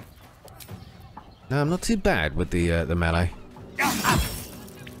 No, I'm not too bad with the melee.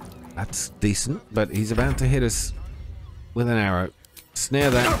 That's decent, but he's about to hit us with an arrow. Snare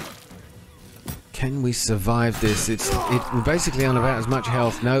that. Can we survive this? We're basically on about as much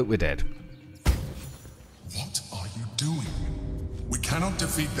health. No, we're dead. What are you doing? We cannot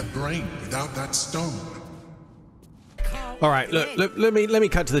defeat the brain without that stone. All right, look, let me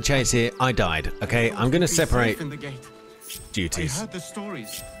cut to the chase here. I died. Okay, I'm going to separate duties. I heard the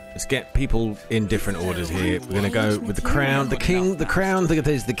stories. Let's get people in different orders here. We're going to go with the crown, the king, the crown.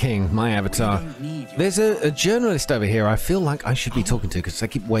 There's the king, my avatar. There's a journalist over here I feel like I should be talking to because they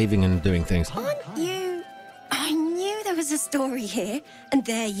keep waving and doing things. Aren't you? I knew there was a story here. And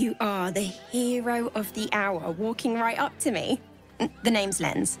there you are, the hero of the hour, walking right up to me. The name's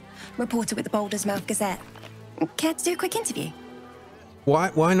Lens, reporter with the Baldur's Mouth Gazette. Care to do a quick interview?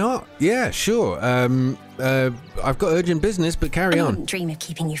 Why not? Yeah, sure. I've got urgent business, but carry on. I wouldn't dream of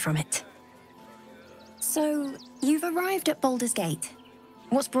keeping you from it. So, you've arrived at Baldur's Gate.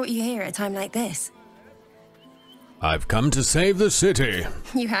 What's brought you here at a time like this? I've come to save the city.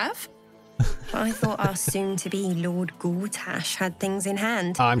 You have? I thought our soon-to-be Lord Gortash had things in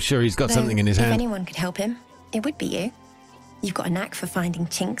hand. I'm sure he's got something in his hand. If anyone could help him, it would be you. You've got a knack for finding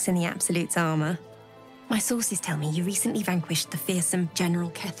chinks in the Absolute's armor. My sources tell me you recently vanquished the fearsome General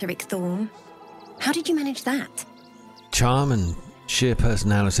Ketheric Thorm. How did you manage that? Charm and sheer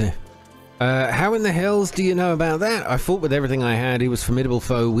personality. How in the hells do you know about that? I fought with everything I had. He was a formidable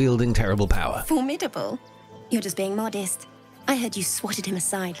foe wielding terrible power. Formidable? You're just being modest. I heard you swatted him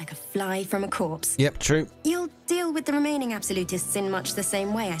aside like a fly from a corpse. Yep, true. You'll deal with the remaining Absolutists in much the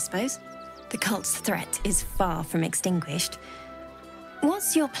same way, I suppose. The cult's threat is far from extinguished.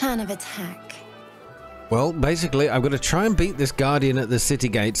 What's your plan of attack? Well, basically, I've got to try and beat this guardian at the city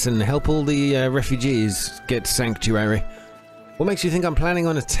gates and help all the refugees get sanctuary. What makes you think I'm planning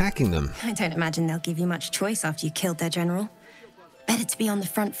on attacking them? I don't imagine they'll give you much choice after you killed their general. Better to be on the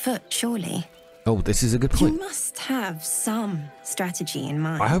front foot, surely. Oh, this is a good point. You must have some strategy in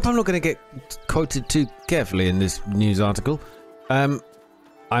mind. I hope I'm not going to get quoted too carefully in this news article. I'm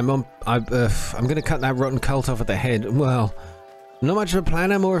going to cut that rotten cult off at the head. Well, not much of a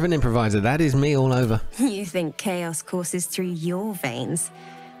planner, more of an improviser. That is me all over. You think chaos courses through your veins?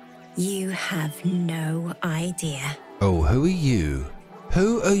 You have no idea. Oh, who are you?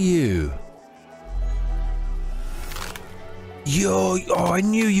 Who are you? I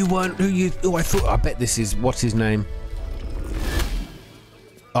knew you weren't who you... Oh, I bet this is... What's his name?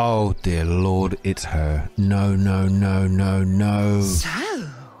 Oh, dear Lord, it's her. No, no, no, no, no. So,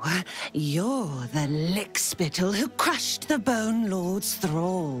 you're the lickspittle who crushed the Bone Lord's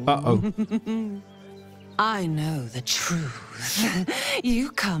thrall. Uh-oh. I know the truth.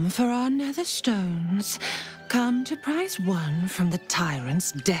 You come for our nether stones. Come to prize one from the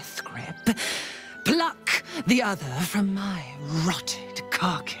tyrant's death grip. Pluck the other from my rotted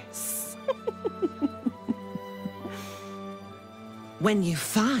carcass. When you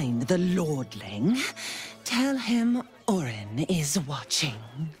find the lordling, tell him Orin is watching.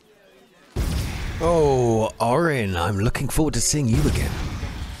 Oh, Orin, I'm looking forward to seeing you again.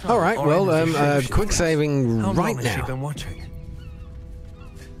 All right, well, quick saving right now.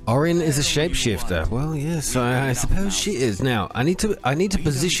 Orin is a shapeshifter. Well, yes, I suppose she is. Now, I need to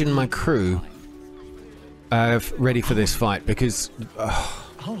position my crew ready for this fight because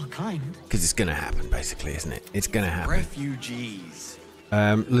it's gonna happen, basically, isn't it? It's gonna happen. Refugees.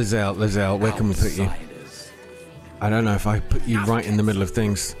 Lizelle, where can we put you? I don't know if I put you right in the middle of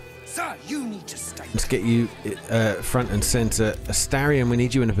things. Sir, you need to stay. Let's get you front and center. Astarion, we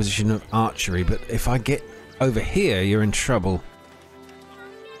need you in a position of archery, but if I get over here, you're in trouble.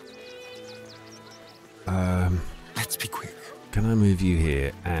 Let's be quick. Can I move you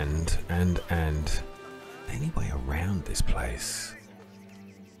here? And any way around this place?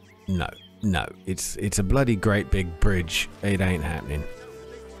 No. It's a bloody great big bridge. It ain't happening.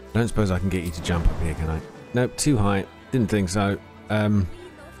 I don't suppose I can get you to jump up here, can I? Nope, too high. Didn't think so.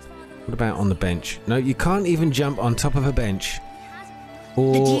 What about on the bench? No, you can't even jump on top of a bench.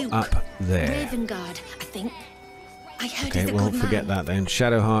 Or up there. Ravengard, I think. I heard Okay, well, forget that then.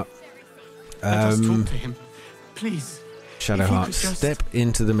 Shadowheart. Let us talk to him. Please. Shadowheart, step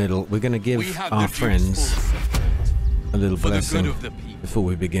into the middle. We're going to give our friends a little blessing before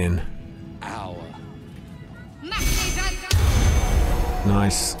we begin.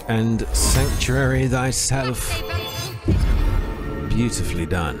 Nice. And sanctuary thyself. Beautifully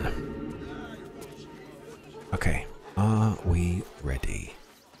done. Okay. Are we ready?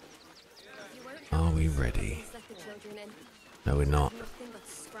 Are we ready? No, we're not.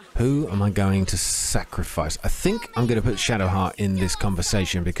 Who am I going to sacrifice? I think I'm going to put Shadowheart in this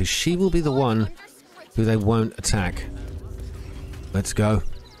conversation because she will be the one who they won't attack. Let's go.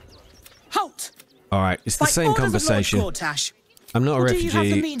 Halt! Alright, it's the same conversation. I'm not a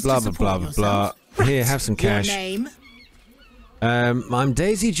refugee. Blah, blah, blah, blah, blah. Here, have some cash. Your name? I'm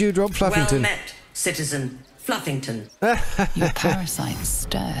Daisy Dewdrop Fluffington. Well met, citizen Fluffington. Your parasite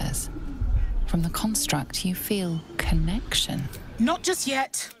stirs. From the construct, you feel connection. Not just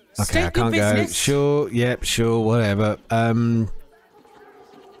yet. Okay, I can't go. Sure, yep, sure, whatever.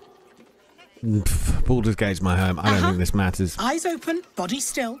 Baldur's Gate's my home. I don't think this matters. Eyes open, body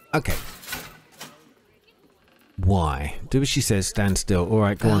still. Okay. Why? Do as she says, stand still. All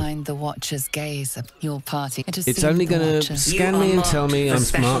right, go on. Behind the Watcher's gaze of your party. It's only going to scan me and tell me I'm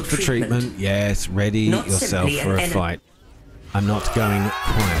smart for treatment. Yes, ready yourself for a fight. I'm not going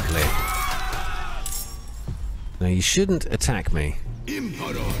quietly. Now, you shouldn't attack me.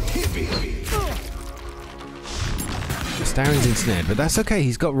 Astarion's ensnared, but that's okay.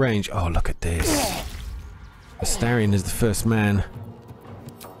 He's got range. Oh, look at this. Astarion is the first man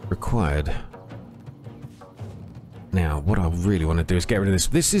required. Now, what I really want to do is get rid of this.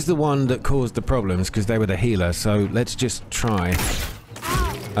 This is the one that caused the problems because they were the healer, so let's just try.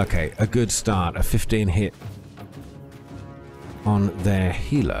 Okay, a good start. A 15 hit on their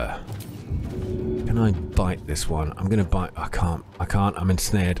healer. Can I bite this one? I'm going to bite. I can't. I'm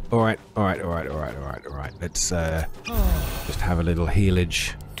ensnared. All right. Let's just have a little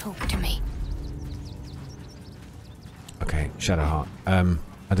healage. Talk to me. Okay, Shadowheart.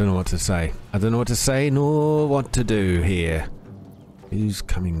 I don't know what to say. I don't know what to say nor what to do here. Who's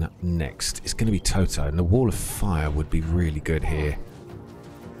coming up next? It's going to be Toto, and the Wall of Fire would be really good here.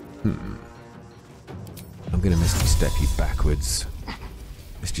 I'm going to Misty Step you backwards.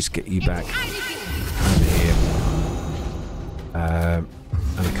 Let's just get you back over here. And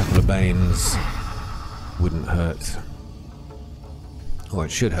a couple of Banes wouldn't hurt. Or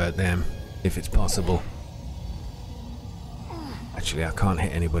it should hurt them, if it's possible. Actually, I can't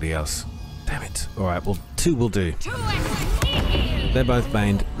hit anybody else. Damn it. Alright, well, 2 will do. They're both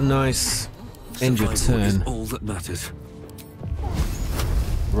baned. Nice. End your turn. All that matters.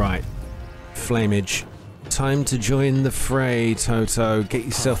 Right. Flamage. Time to join the fray, Toto. Get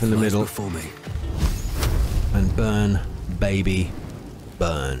yourself in the middle. For me. And burn, baby.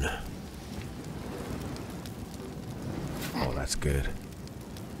 Burn. Oh, that's good.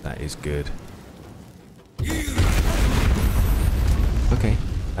 That is good. Okay,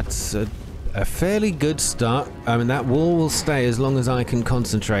 that's a fairly good start. I mean, that wall will stay as long as I can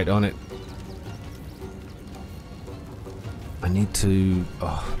concentrate on it. I need to...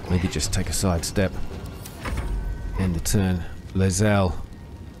 Oh, maybe just take a side step. End the turn. Lae'zel,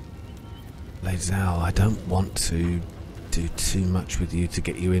 I don't want to do too much with you to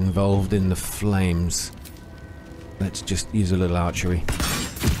get you involved in the flames. Let's just use a little archery.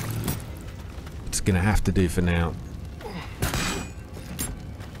 It's gonna have to do for now.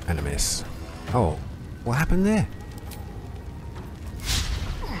 And a miss. Oh, what happened there?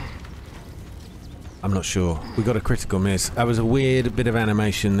 I'm not sure. We got a critical miss. That was a weird bit of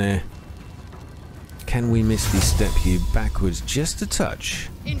animation there. Can we Misty Step you backwards just a touch?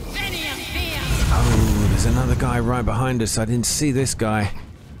 Oh, there's another guy right behind us. I didn't see this guy.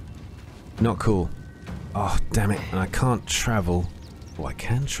 Not cool. Oh, damn it. And I can't travel. Oh, I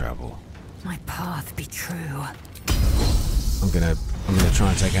can travel. My path be true. I'm gonna try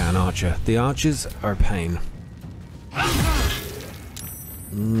and take out an archer. The archers are a pain.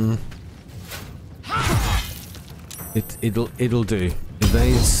 It'll do.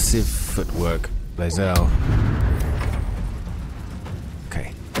 Evasive footwork. Lae'zel.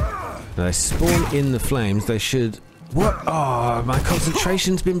 Okay. They spawn in the flames. They should... What? Oh, my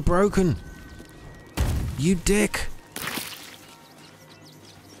concentration's been broken. You dick.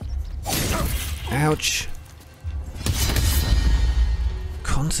 Ouch.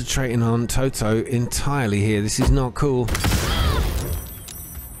 Concentrating on Toto entirely here. This is not cool.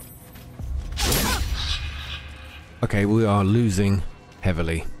 Okay, we are losing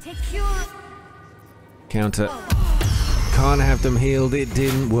heavily. Counter. Can't have them healed. It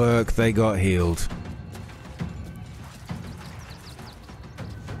didn't work. They got healed.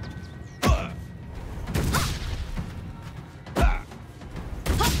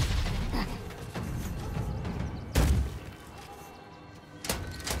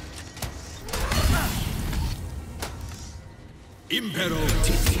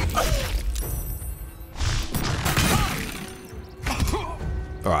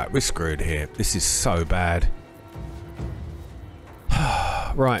 Alright, we're screwed here. This is so bad.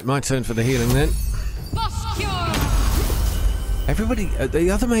 Right, my turn for the healing then. Everybody, the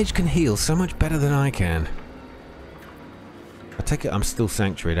other mage can heal so much better than I can. I take it I'm still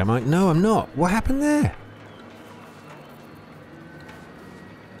sanctuaried, am I? No, I'm not. What happened there?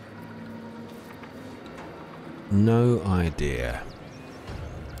 No idea.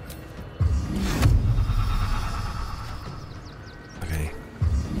 Okay.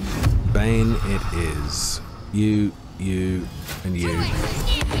 Bane it is. You, and you.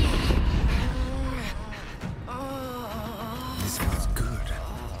 This feels good.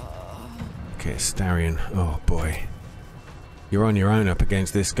 Okay, Astarion. Oh boy. You're on your own up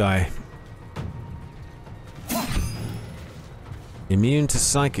against this guy. Immune to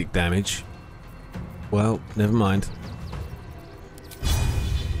psychic damage. Well, never mind.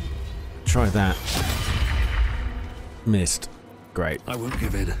 Try that. Missed. Great. I won't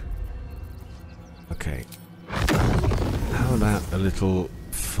give in. Okay. How about a little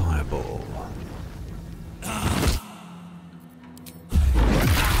fireball?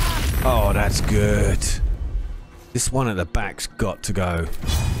 Oh, that's good. This one at the back's got to go.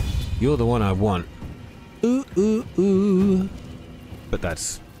 You're the one I want. Ooh, ooh, ooh. But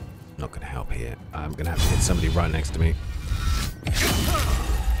that's not going to help here. I'm going to have to hit somebody right next to me.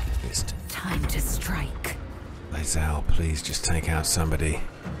 Missed. Time to strike. Lae'zel, please just take out somebody.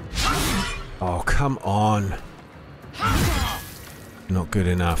 Oh, come on. Not good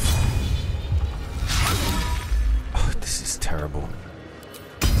enough. Oh, this is terrible.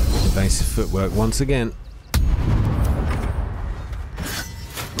 Evasive footwork once again.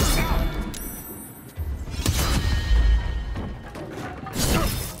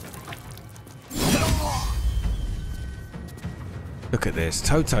 Look at this.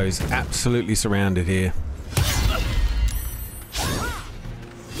 Toto's absolutely surrounded here.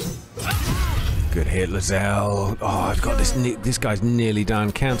 Good hit, Lae'zel. Oh, I've got this. This guy's nearly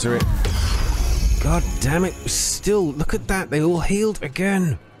done. Counter it. God damn it. Still, look at that. They all healed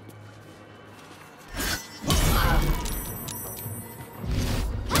again.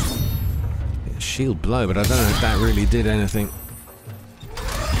 Shield blow, but I don't know if that really did anything.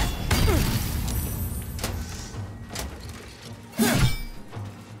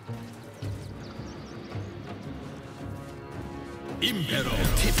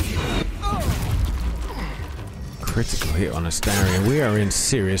 Critical hit on Astarion. We are in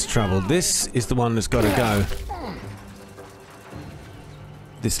serious trouble. This is the one that's got to go.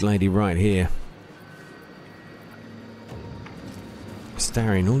 This lady right here.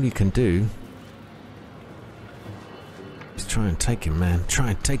 Astarion, all you can do is try and take him, man.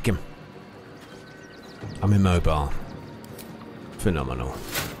 Try and take him. I'm immobile. Phenomenal.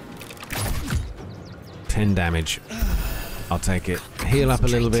 10 damage. I'll take it. Heal up a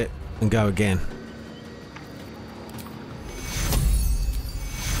little bit and go again.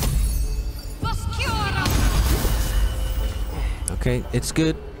 Okay, it's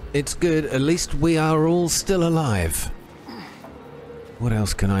good. It's good. At least we are all still alive. What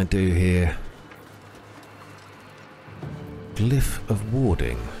else can I do here? Glyph of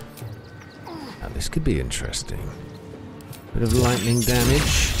warding. Now this could be interesting. Bit of lightning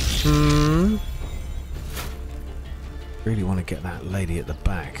damage. Really want to get that lady at the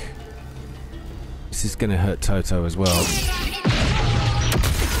back. This is going to hurt Toto as well.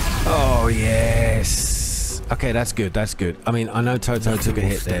 Oh, yes. Okay, that's good. That's good. I mean, I know Toto took a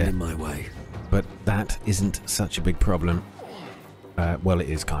hit there. In my way. But that isn't such a big problem. Well, it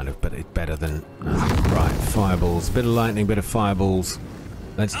is kind of, but it's better than... right, fireballs. Bit of lightning, bit of fireballs.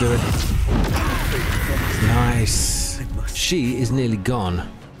 Let's do it. Nice. She is nearly gone.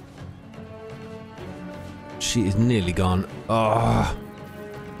 She is nearly gone. Oh.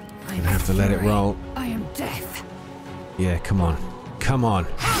 I'm gonna have to let it roll. I am death. Yeah, come on. Come on.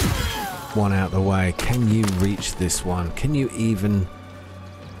 one out the way. Can you reach this one? Can you even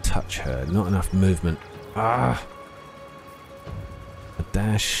touch her? Not enough movement. Ah! A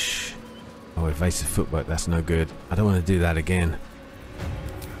dash. Oh, evasive footwork. That's no good. I don't want to do that again.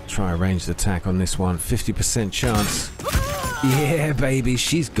 Try a ranged attack on this one. 50% chance. Yeah, baby.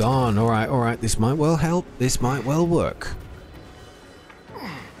 She's gone. All right, all right. This might well help. This might well work.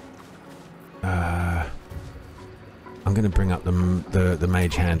 I'm going to bring up the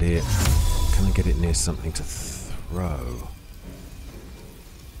mage hand here. Can I get it near something to throw?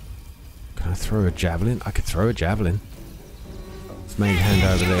 Can I throw a javelin? I could throw a javelin. This mage hand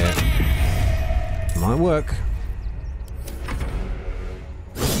over there. Might work.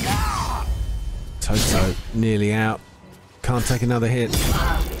 Toto nearly out. Can't take another hit.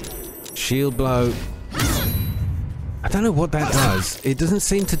 Shield blow. I don't know what that does. It doesn't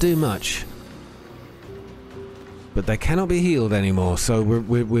seem to do much. But they cannot be healed anymore, so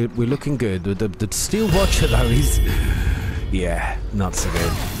we're looking good. The Steel Watcher though, he's yeah, not so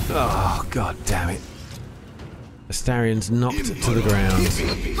good. Oh god damn it! Astarion's knocked to the ground.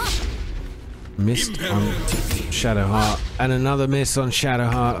 Missed on Shadowheart, and another miss on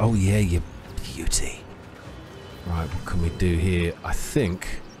Shadowheart. Oh yeah, you beauty. Right, what can we do here? I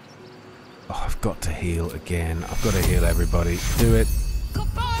think. Oh, I've got to heal again. I've got to heal everybody. Do it.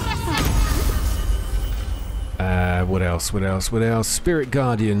 What else? What else? What else? Spirit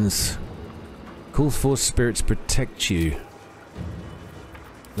Guardians. Call forth spirits protect you.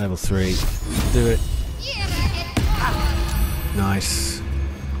 Level 3. Do it. Nice.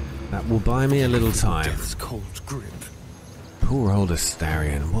 That will buy me a little time. Cold grip. Poor old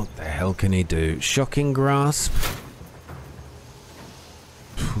Astarion. What the hell can he do? Shocking Grasp.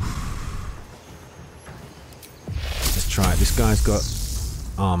 Let's try it. This guy's got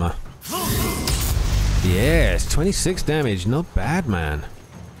armor. Yes, 26 damage. Not bad, man.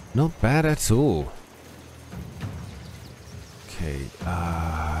 Not bad at all. Okay,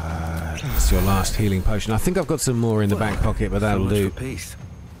 that's your last healing potion. I think I've got some more in the back pocket, but that'll do.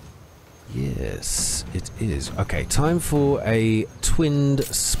 Yes, it is. Okay, time for a twinned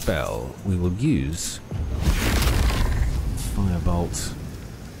spell. We will use Firebolt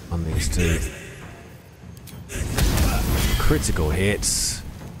on these two. Critical hits.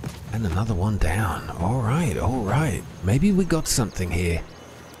 And another one down. Alright, alright. Maybe we got something here.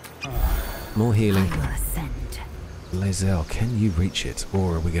 More healing. Lae'zel, can you reach it?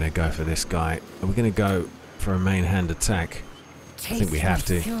 Or are we going to go for this guy? Are we going to go for a main hand attack? I think we have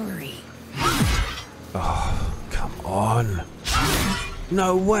to. Oh, come on.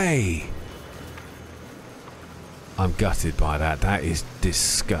 No way. I'm gutted by that. That is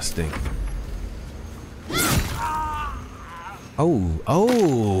disgusting.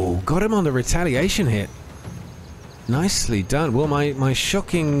 Oh, got him on the retaliation hit. Nicely done. Well, my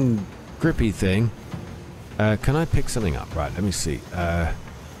shocking grippy thing. Can I pick something up? Right, let me see.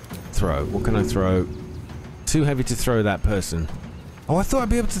 Throw. What can I throw? Too heavy to throw that person. Oh, I thought I'd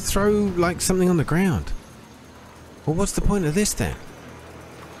be able to throw, like, something on the ground. Well, what's the point of this, then?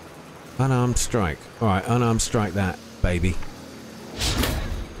 Unarmed strike. Alright, unarmed strike that, baby.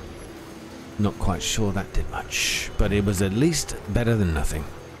 Not quite sure that did much, but it was at least better than nothing.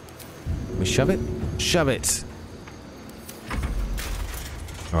 We shove it? Shove it!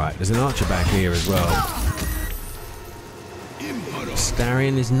 Alright, there's an archer back here as well.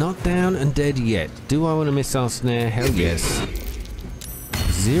 Astarion is not down and dead yet. Do I want a missile snare? Hell yes.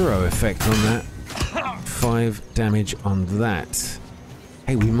 0 effect on that. 5 damage on that.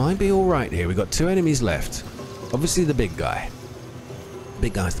 Hey, we might be alright here. We've got 2 enemies left. Obviously the big guy.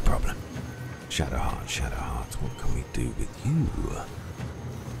 Big guy's the problem. Shadowheart, Shadowheart, what can we do with you?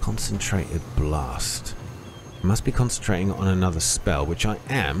 Concentrated Blast. I must be concentrating on another spell, which I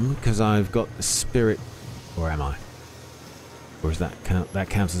am, because I've got the spirit... Or am I? Or is that that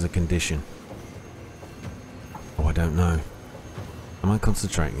counts as a condition? Oh, I don't know. Am I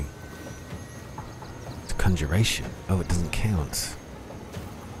concentrating? It's conjuration. Oh, it doesn't count.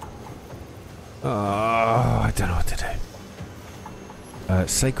 Oh, I don't know what to do.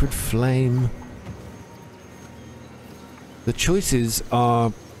 Sacred Flame. The choices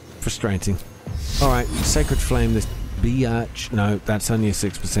are frustrating. Alright, Sacred Flame, this biatch. No, that's only a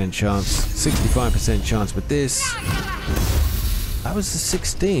 6% chance. 65% chance with this. That was a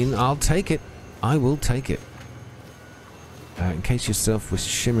 16. I'll take it. I will take it. Encase yourself with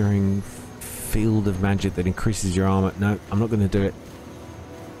shimmering field of magic that increases your armor. No, I'm not going to do it.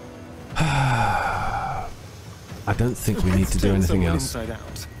 I don't think we need to do anything else.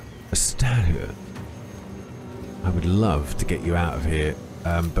 Astarion. I would love to get you out of here,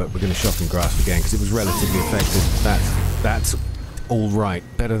 but we're going to shock and grasp again because it was relatively effective. That's all right.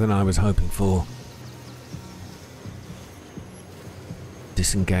 Better than I was hoping for.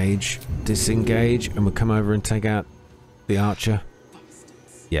 Disengage. Disengage. And we'll come over and take out the archer.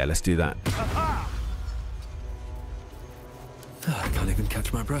 Yeah, let's do that. I can't even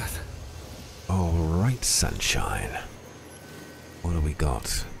catch my breath. All right, sunshine. What do we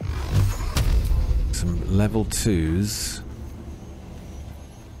got? Some level 2s.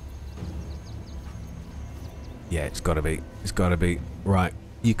 Yeah, it's got to be. It's got to be. Right,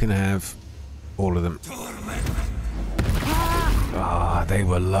 you can have all of them. Ah, they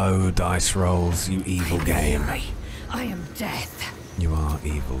were low dice rolls, you evil game. I am death. You are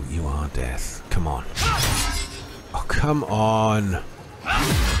evil. You are death. Come on. Oh, come on.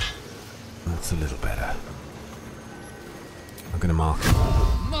 That's a little better. I'm going to mark her.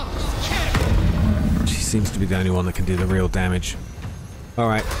 She seems to be the only one that can do the real damage.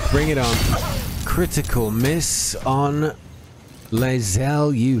 Alright, bring it on. Critical miss on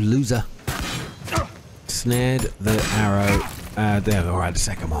Lae'zel, you loser. Snared the arrow. There, alright, the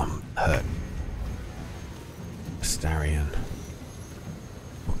second one hurt. Astarion.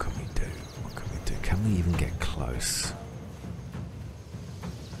 What can we do? What can we do? Can we even get close?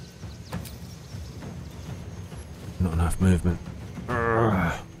 Not enough movement.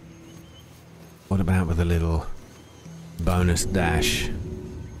 Urgh. What about with a little bonus dash?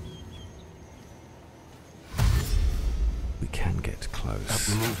 We can get close.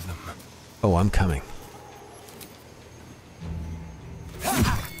 Move them. Oh, I'm coming.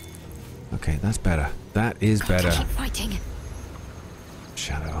 Okay, that's better. That is better. Keep fighting.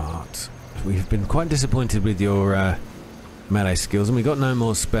 Shadowheart. We've been quite disappointed with your melee skills, and we've got no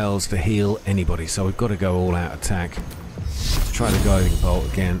more spells to heal anybody, so we've got to go all out attack. Let's try the guiding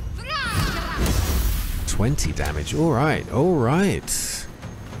bolt again. 20 damage. Alright, alright.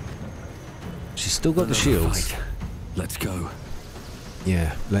 She's still got the shields. Let's go.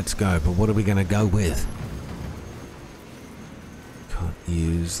 Yeah, let's go. But what are we going to go with? Can't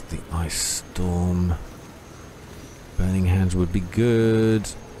use the ice storm. Burning hands would be good.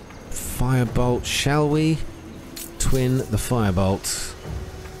 Firebolt, shall we? Twin the firebolt.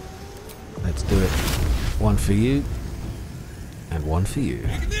 Let's do it. One for you. And one for you.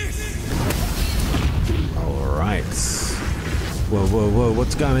 Alright. Whoa, whoa, whoa,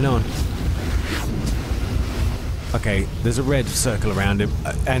 what's going on? Okay, there's a red circle around him,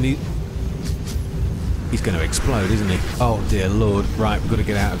 and he's going to explode, isn't he? Oh dear lord. Right, we've got to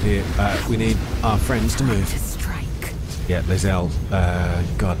get out of here. We need our friends to move. Yeah, Lae'zel.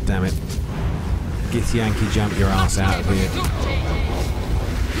 God damn it. Gith Yankee, jump your ass out of here.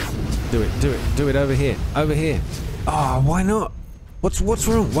 Do it, do it, do it over here. Over here. Ah, oh, why not? What's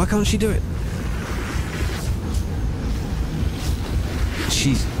wrong? Why can't she do it?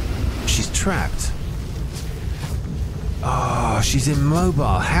 She's trapped. Oh, she's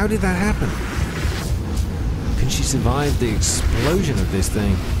immobile. How did that happen? Can she survive the explosion of this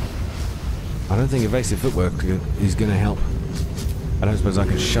thing? I don't think evasive footwork is going to help. I don't suppose I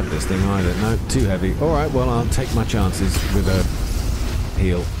can shove this thing either. No, too heavy. Alright, well, I'll take my chances with a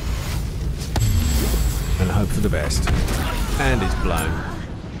heal. And hope for the best. And it's blown.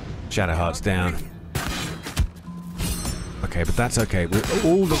 Shadowheart's down. Okay, but that's okay.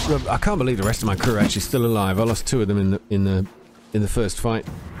 I can't believe the rest of my crew are actually still alive. I lost 2 of them in the first fight.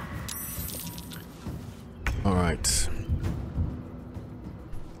 All right,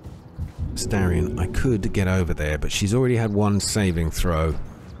 Astarion. I could get over there, but she's already had 1 saving throw.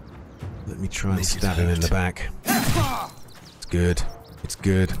 Let me try and stab him in the back. It's good. It's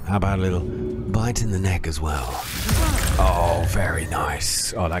good. How about a little bite in the neck as well? Oh, very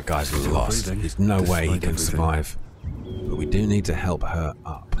nice. Oh, that guy's lost. There's no way he can survive. But we do need to help her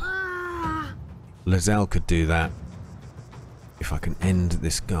up. Lae'zel could do that. If I can end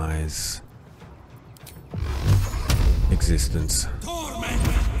this guy's existence.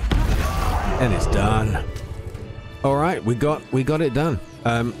 And it's done. Alright, we got it done.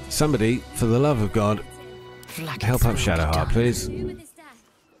 Somebody, for the love of God, help up Shadowheart, please.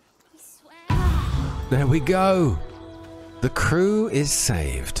 There we go. The crew is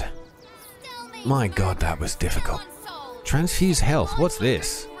saved. My God, that was difficult. Transfuse health. What's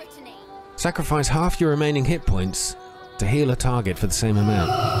this? Sacrifice half your remaining hit points to heal a target for the same amount.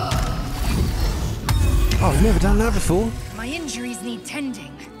 Oh, I've never done that before. My injuries need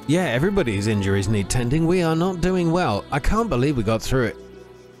tending. Yeah, everybody's injuries need tending. We are not doing well. I can't believe we got through it.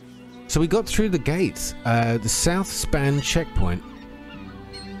 So we got through the gates. The South Span checkpoint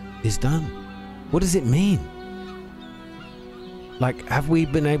is done. What does it mean? Like, have we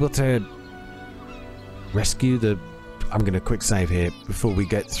been able to rescue the... I'm going to quick save here before we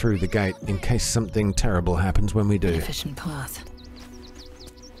get through the gate in case something terrible happens when we do. Efficient path.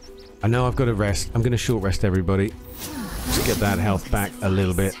 I know I've got to rest. I'm going to short rest everybody. Just get that health back a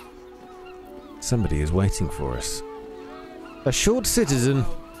little bit. Somebody is waiting for us. A short citizen.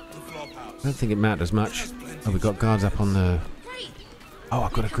 I don't think it matters much. Oh, we've got guards up on the... Oh,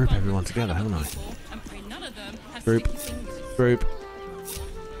 I've got to group everyone together, haven't I? Group. Group.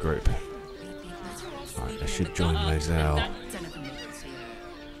 Group. Alright, I should join Moselle.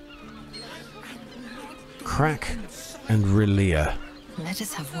 Crack and Relia. Let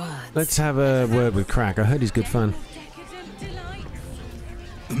us have words. Let's have a word with Crack. I heard he's good fun.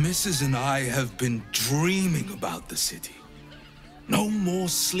 The missus and I have been dreaming about the city. No more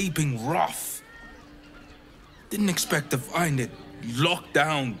sleeping rough. Didn't expect to find it locked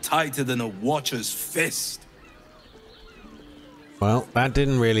down tighter than a watcher's fist. Well, that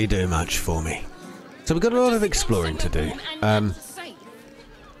didn't really do much for me. So we've got a lot of exploring to do.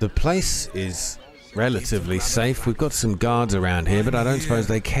 The place is relatively safe. We've got some guards around here, but I don't suppose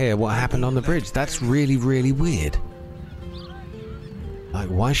they care what happened on the bridge. That's really, really weird. Like,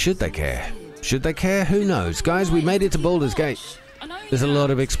 why should they care? Should they care? Who knows? Guys, we made it to Baldur's Gate. There's a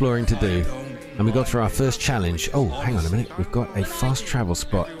lot of exploring to do. And we got through our first challenge. Oh, hang on a minute. We've got a fast travel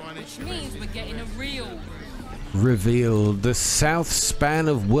spot. Revealed the south span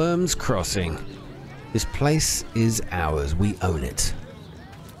of Worm's Crossing. This place is ours. We own it.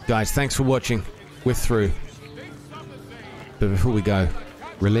 Guys, thanks for watching. We're through. But before we go,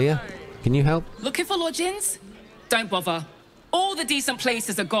 Relia, can you help? Looking for lodgings? Don't bother. All the decent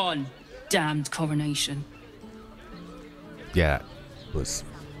places are gone. Damned coronation. Yeah, it was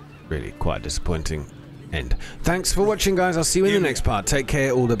really quite a disappointing end. Thanks for watching, guys. I'll see you in the next part. Take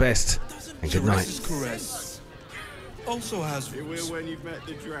care. All the best. And good night. Also has...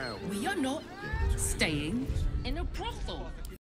 We are not staying in a brothel.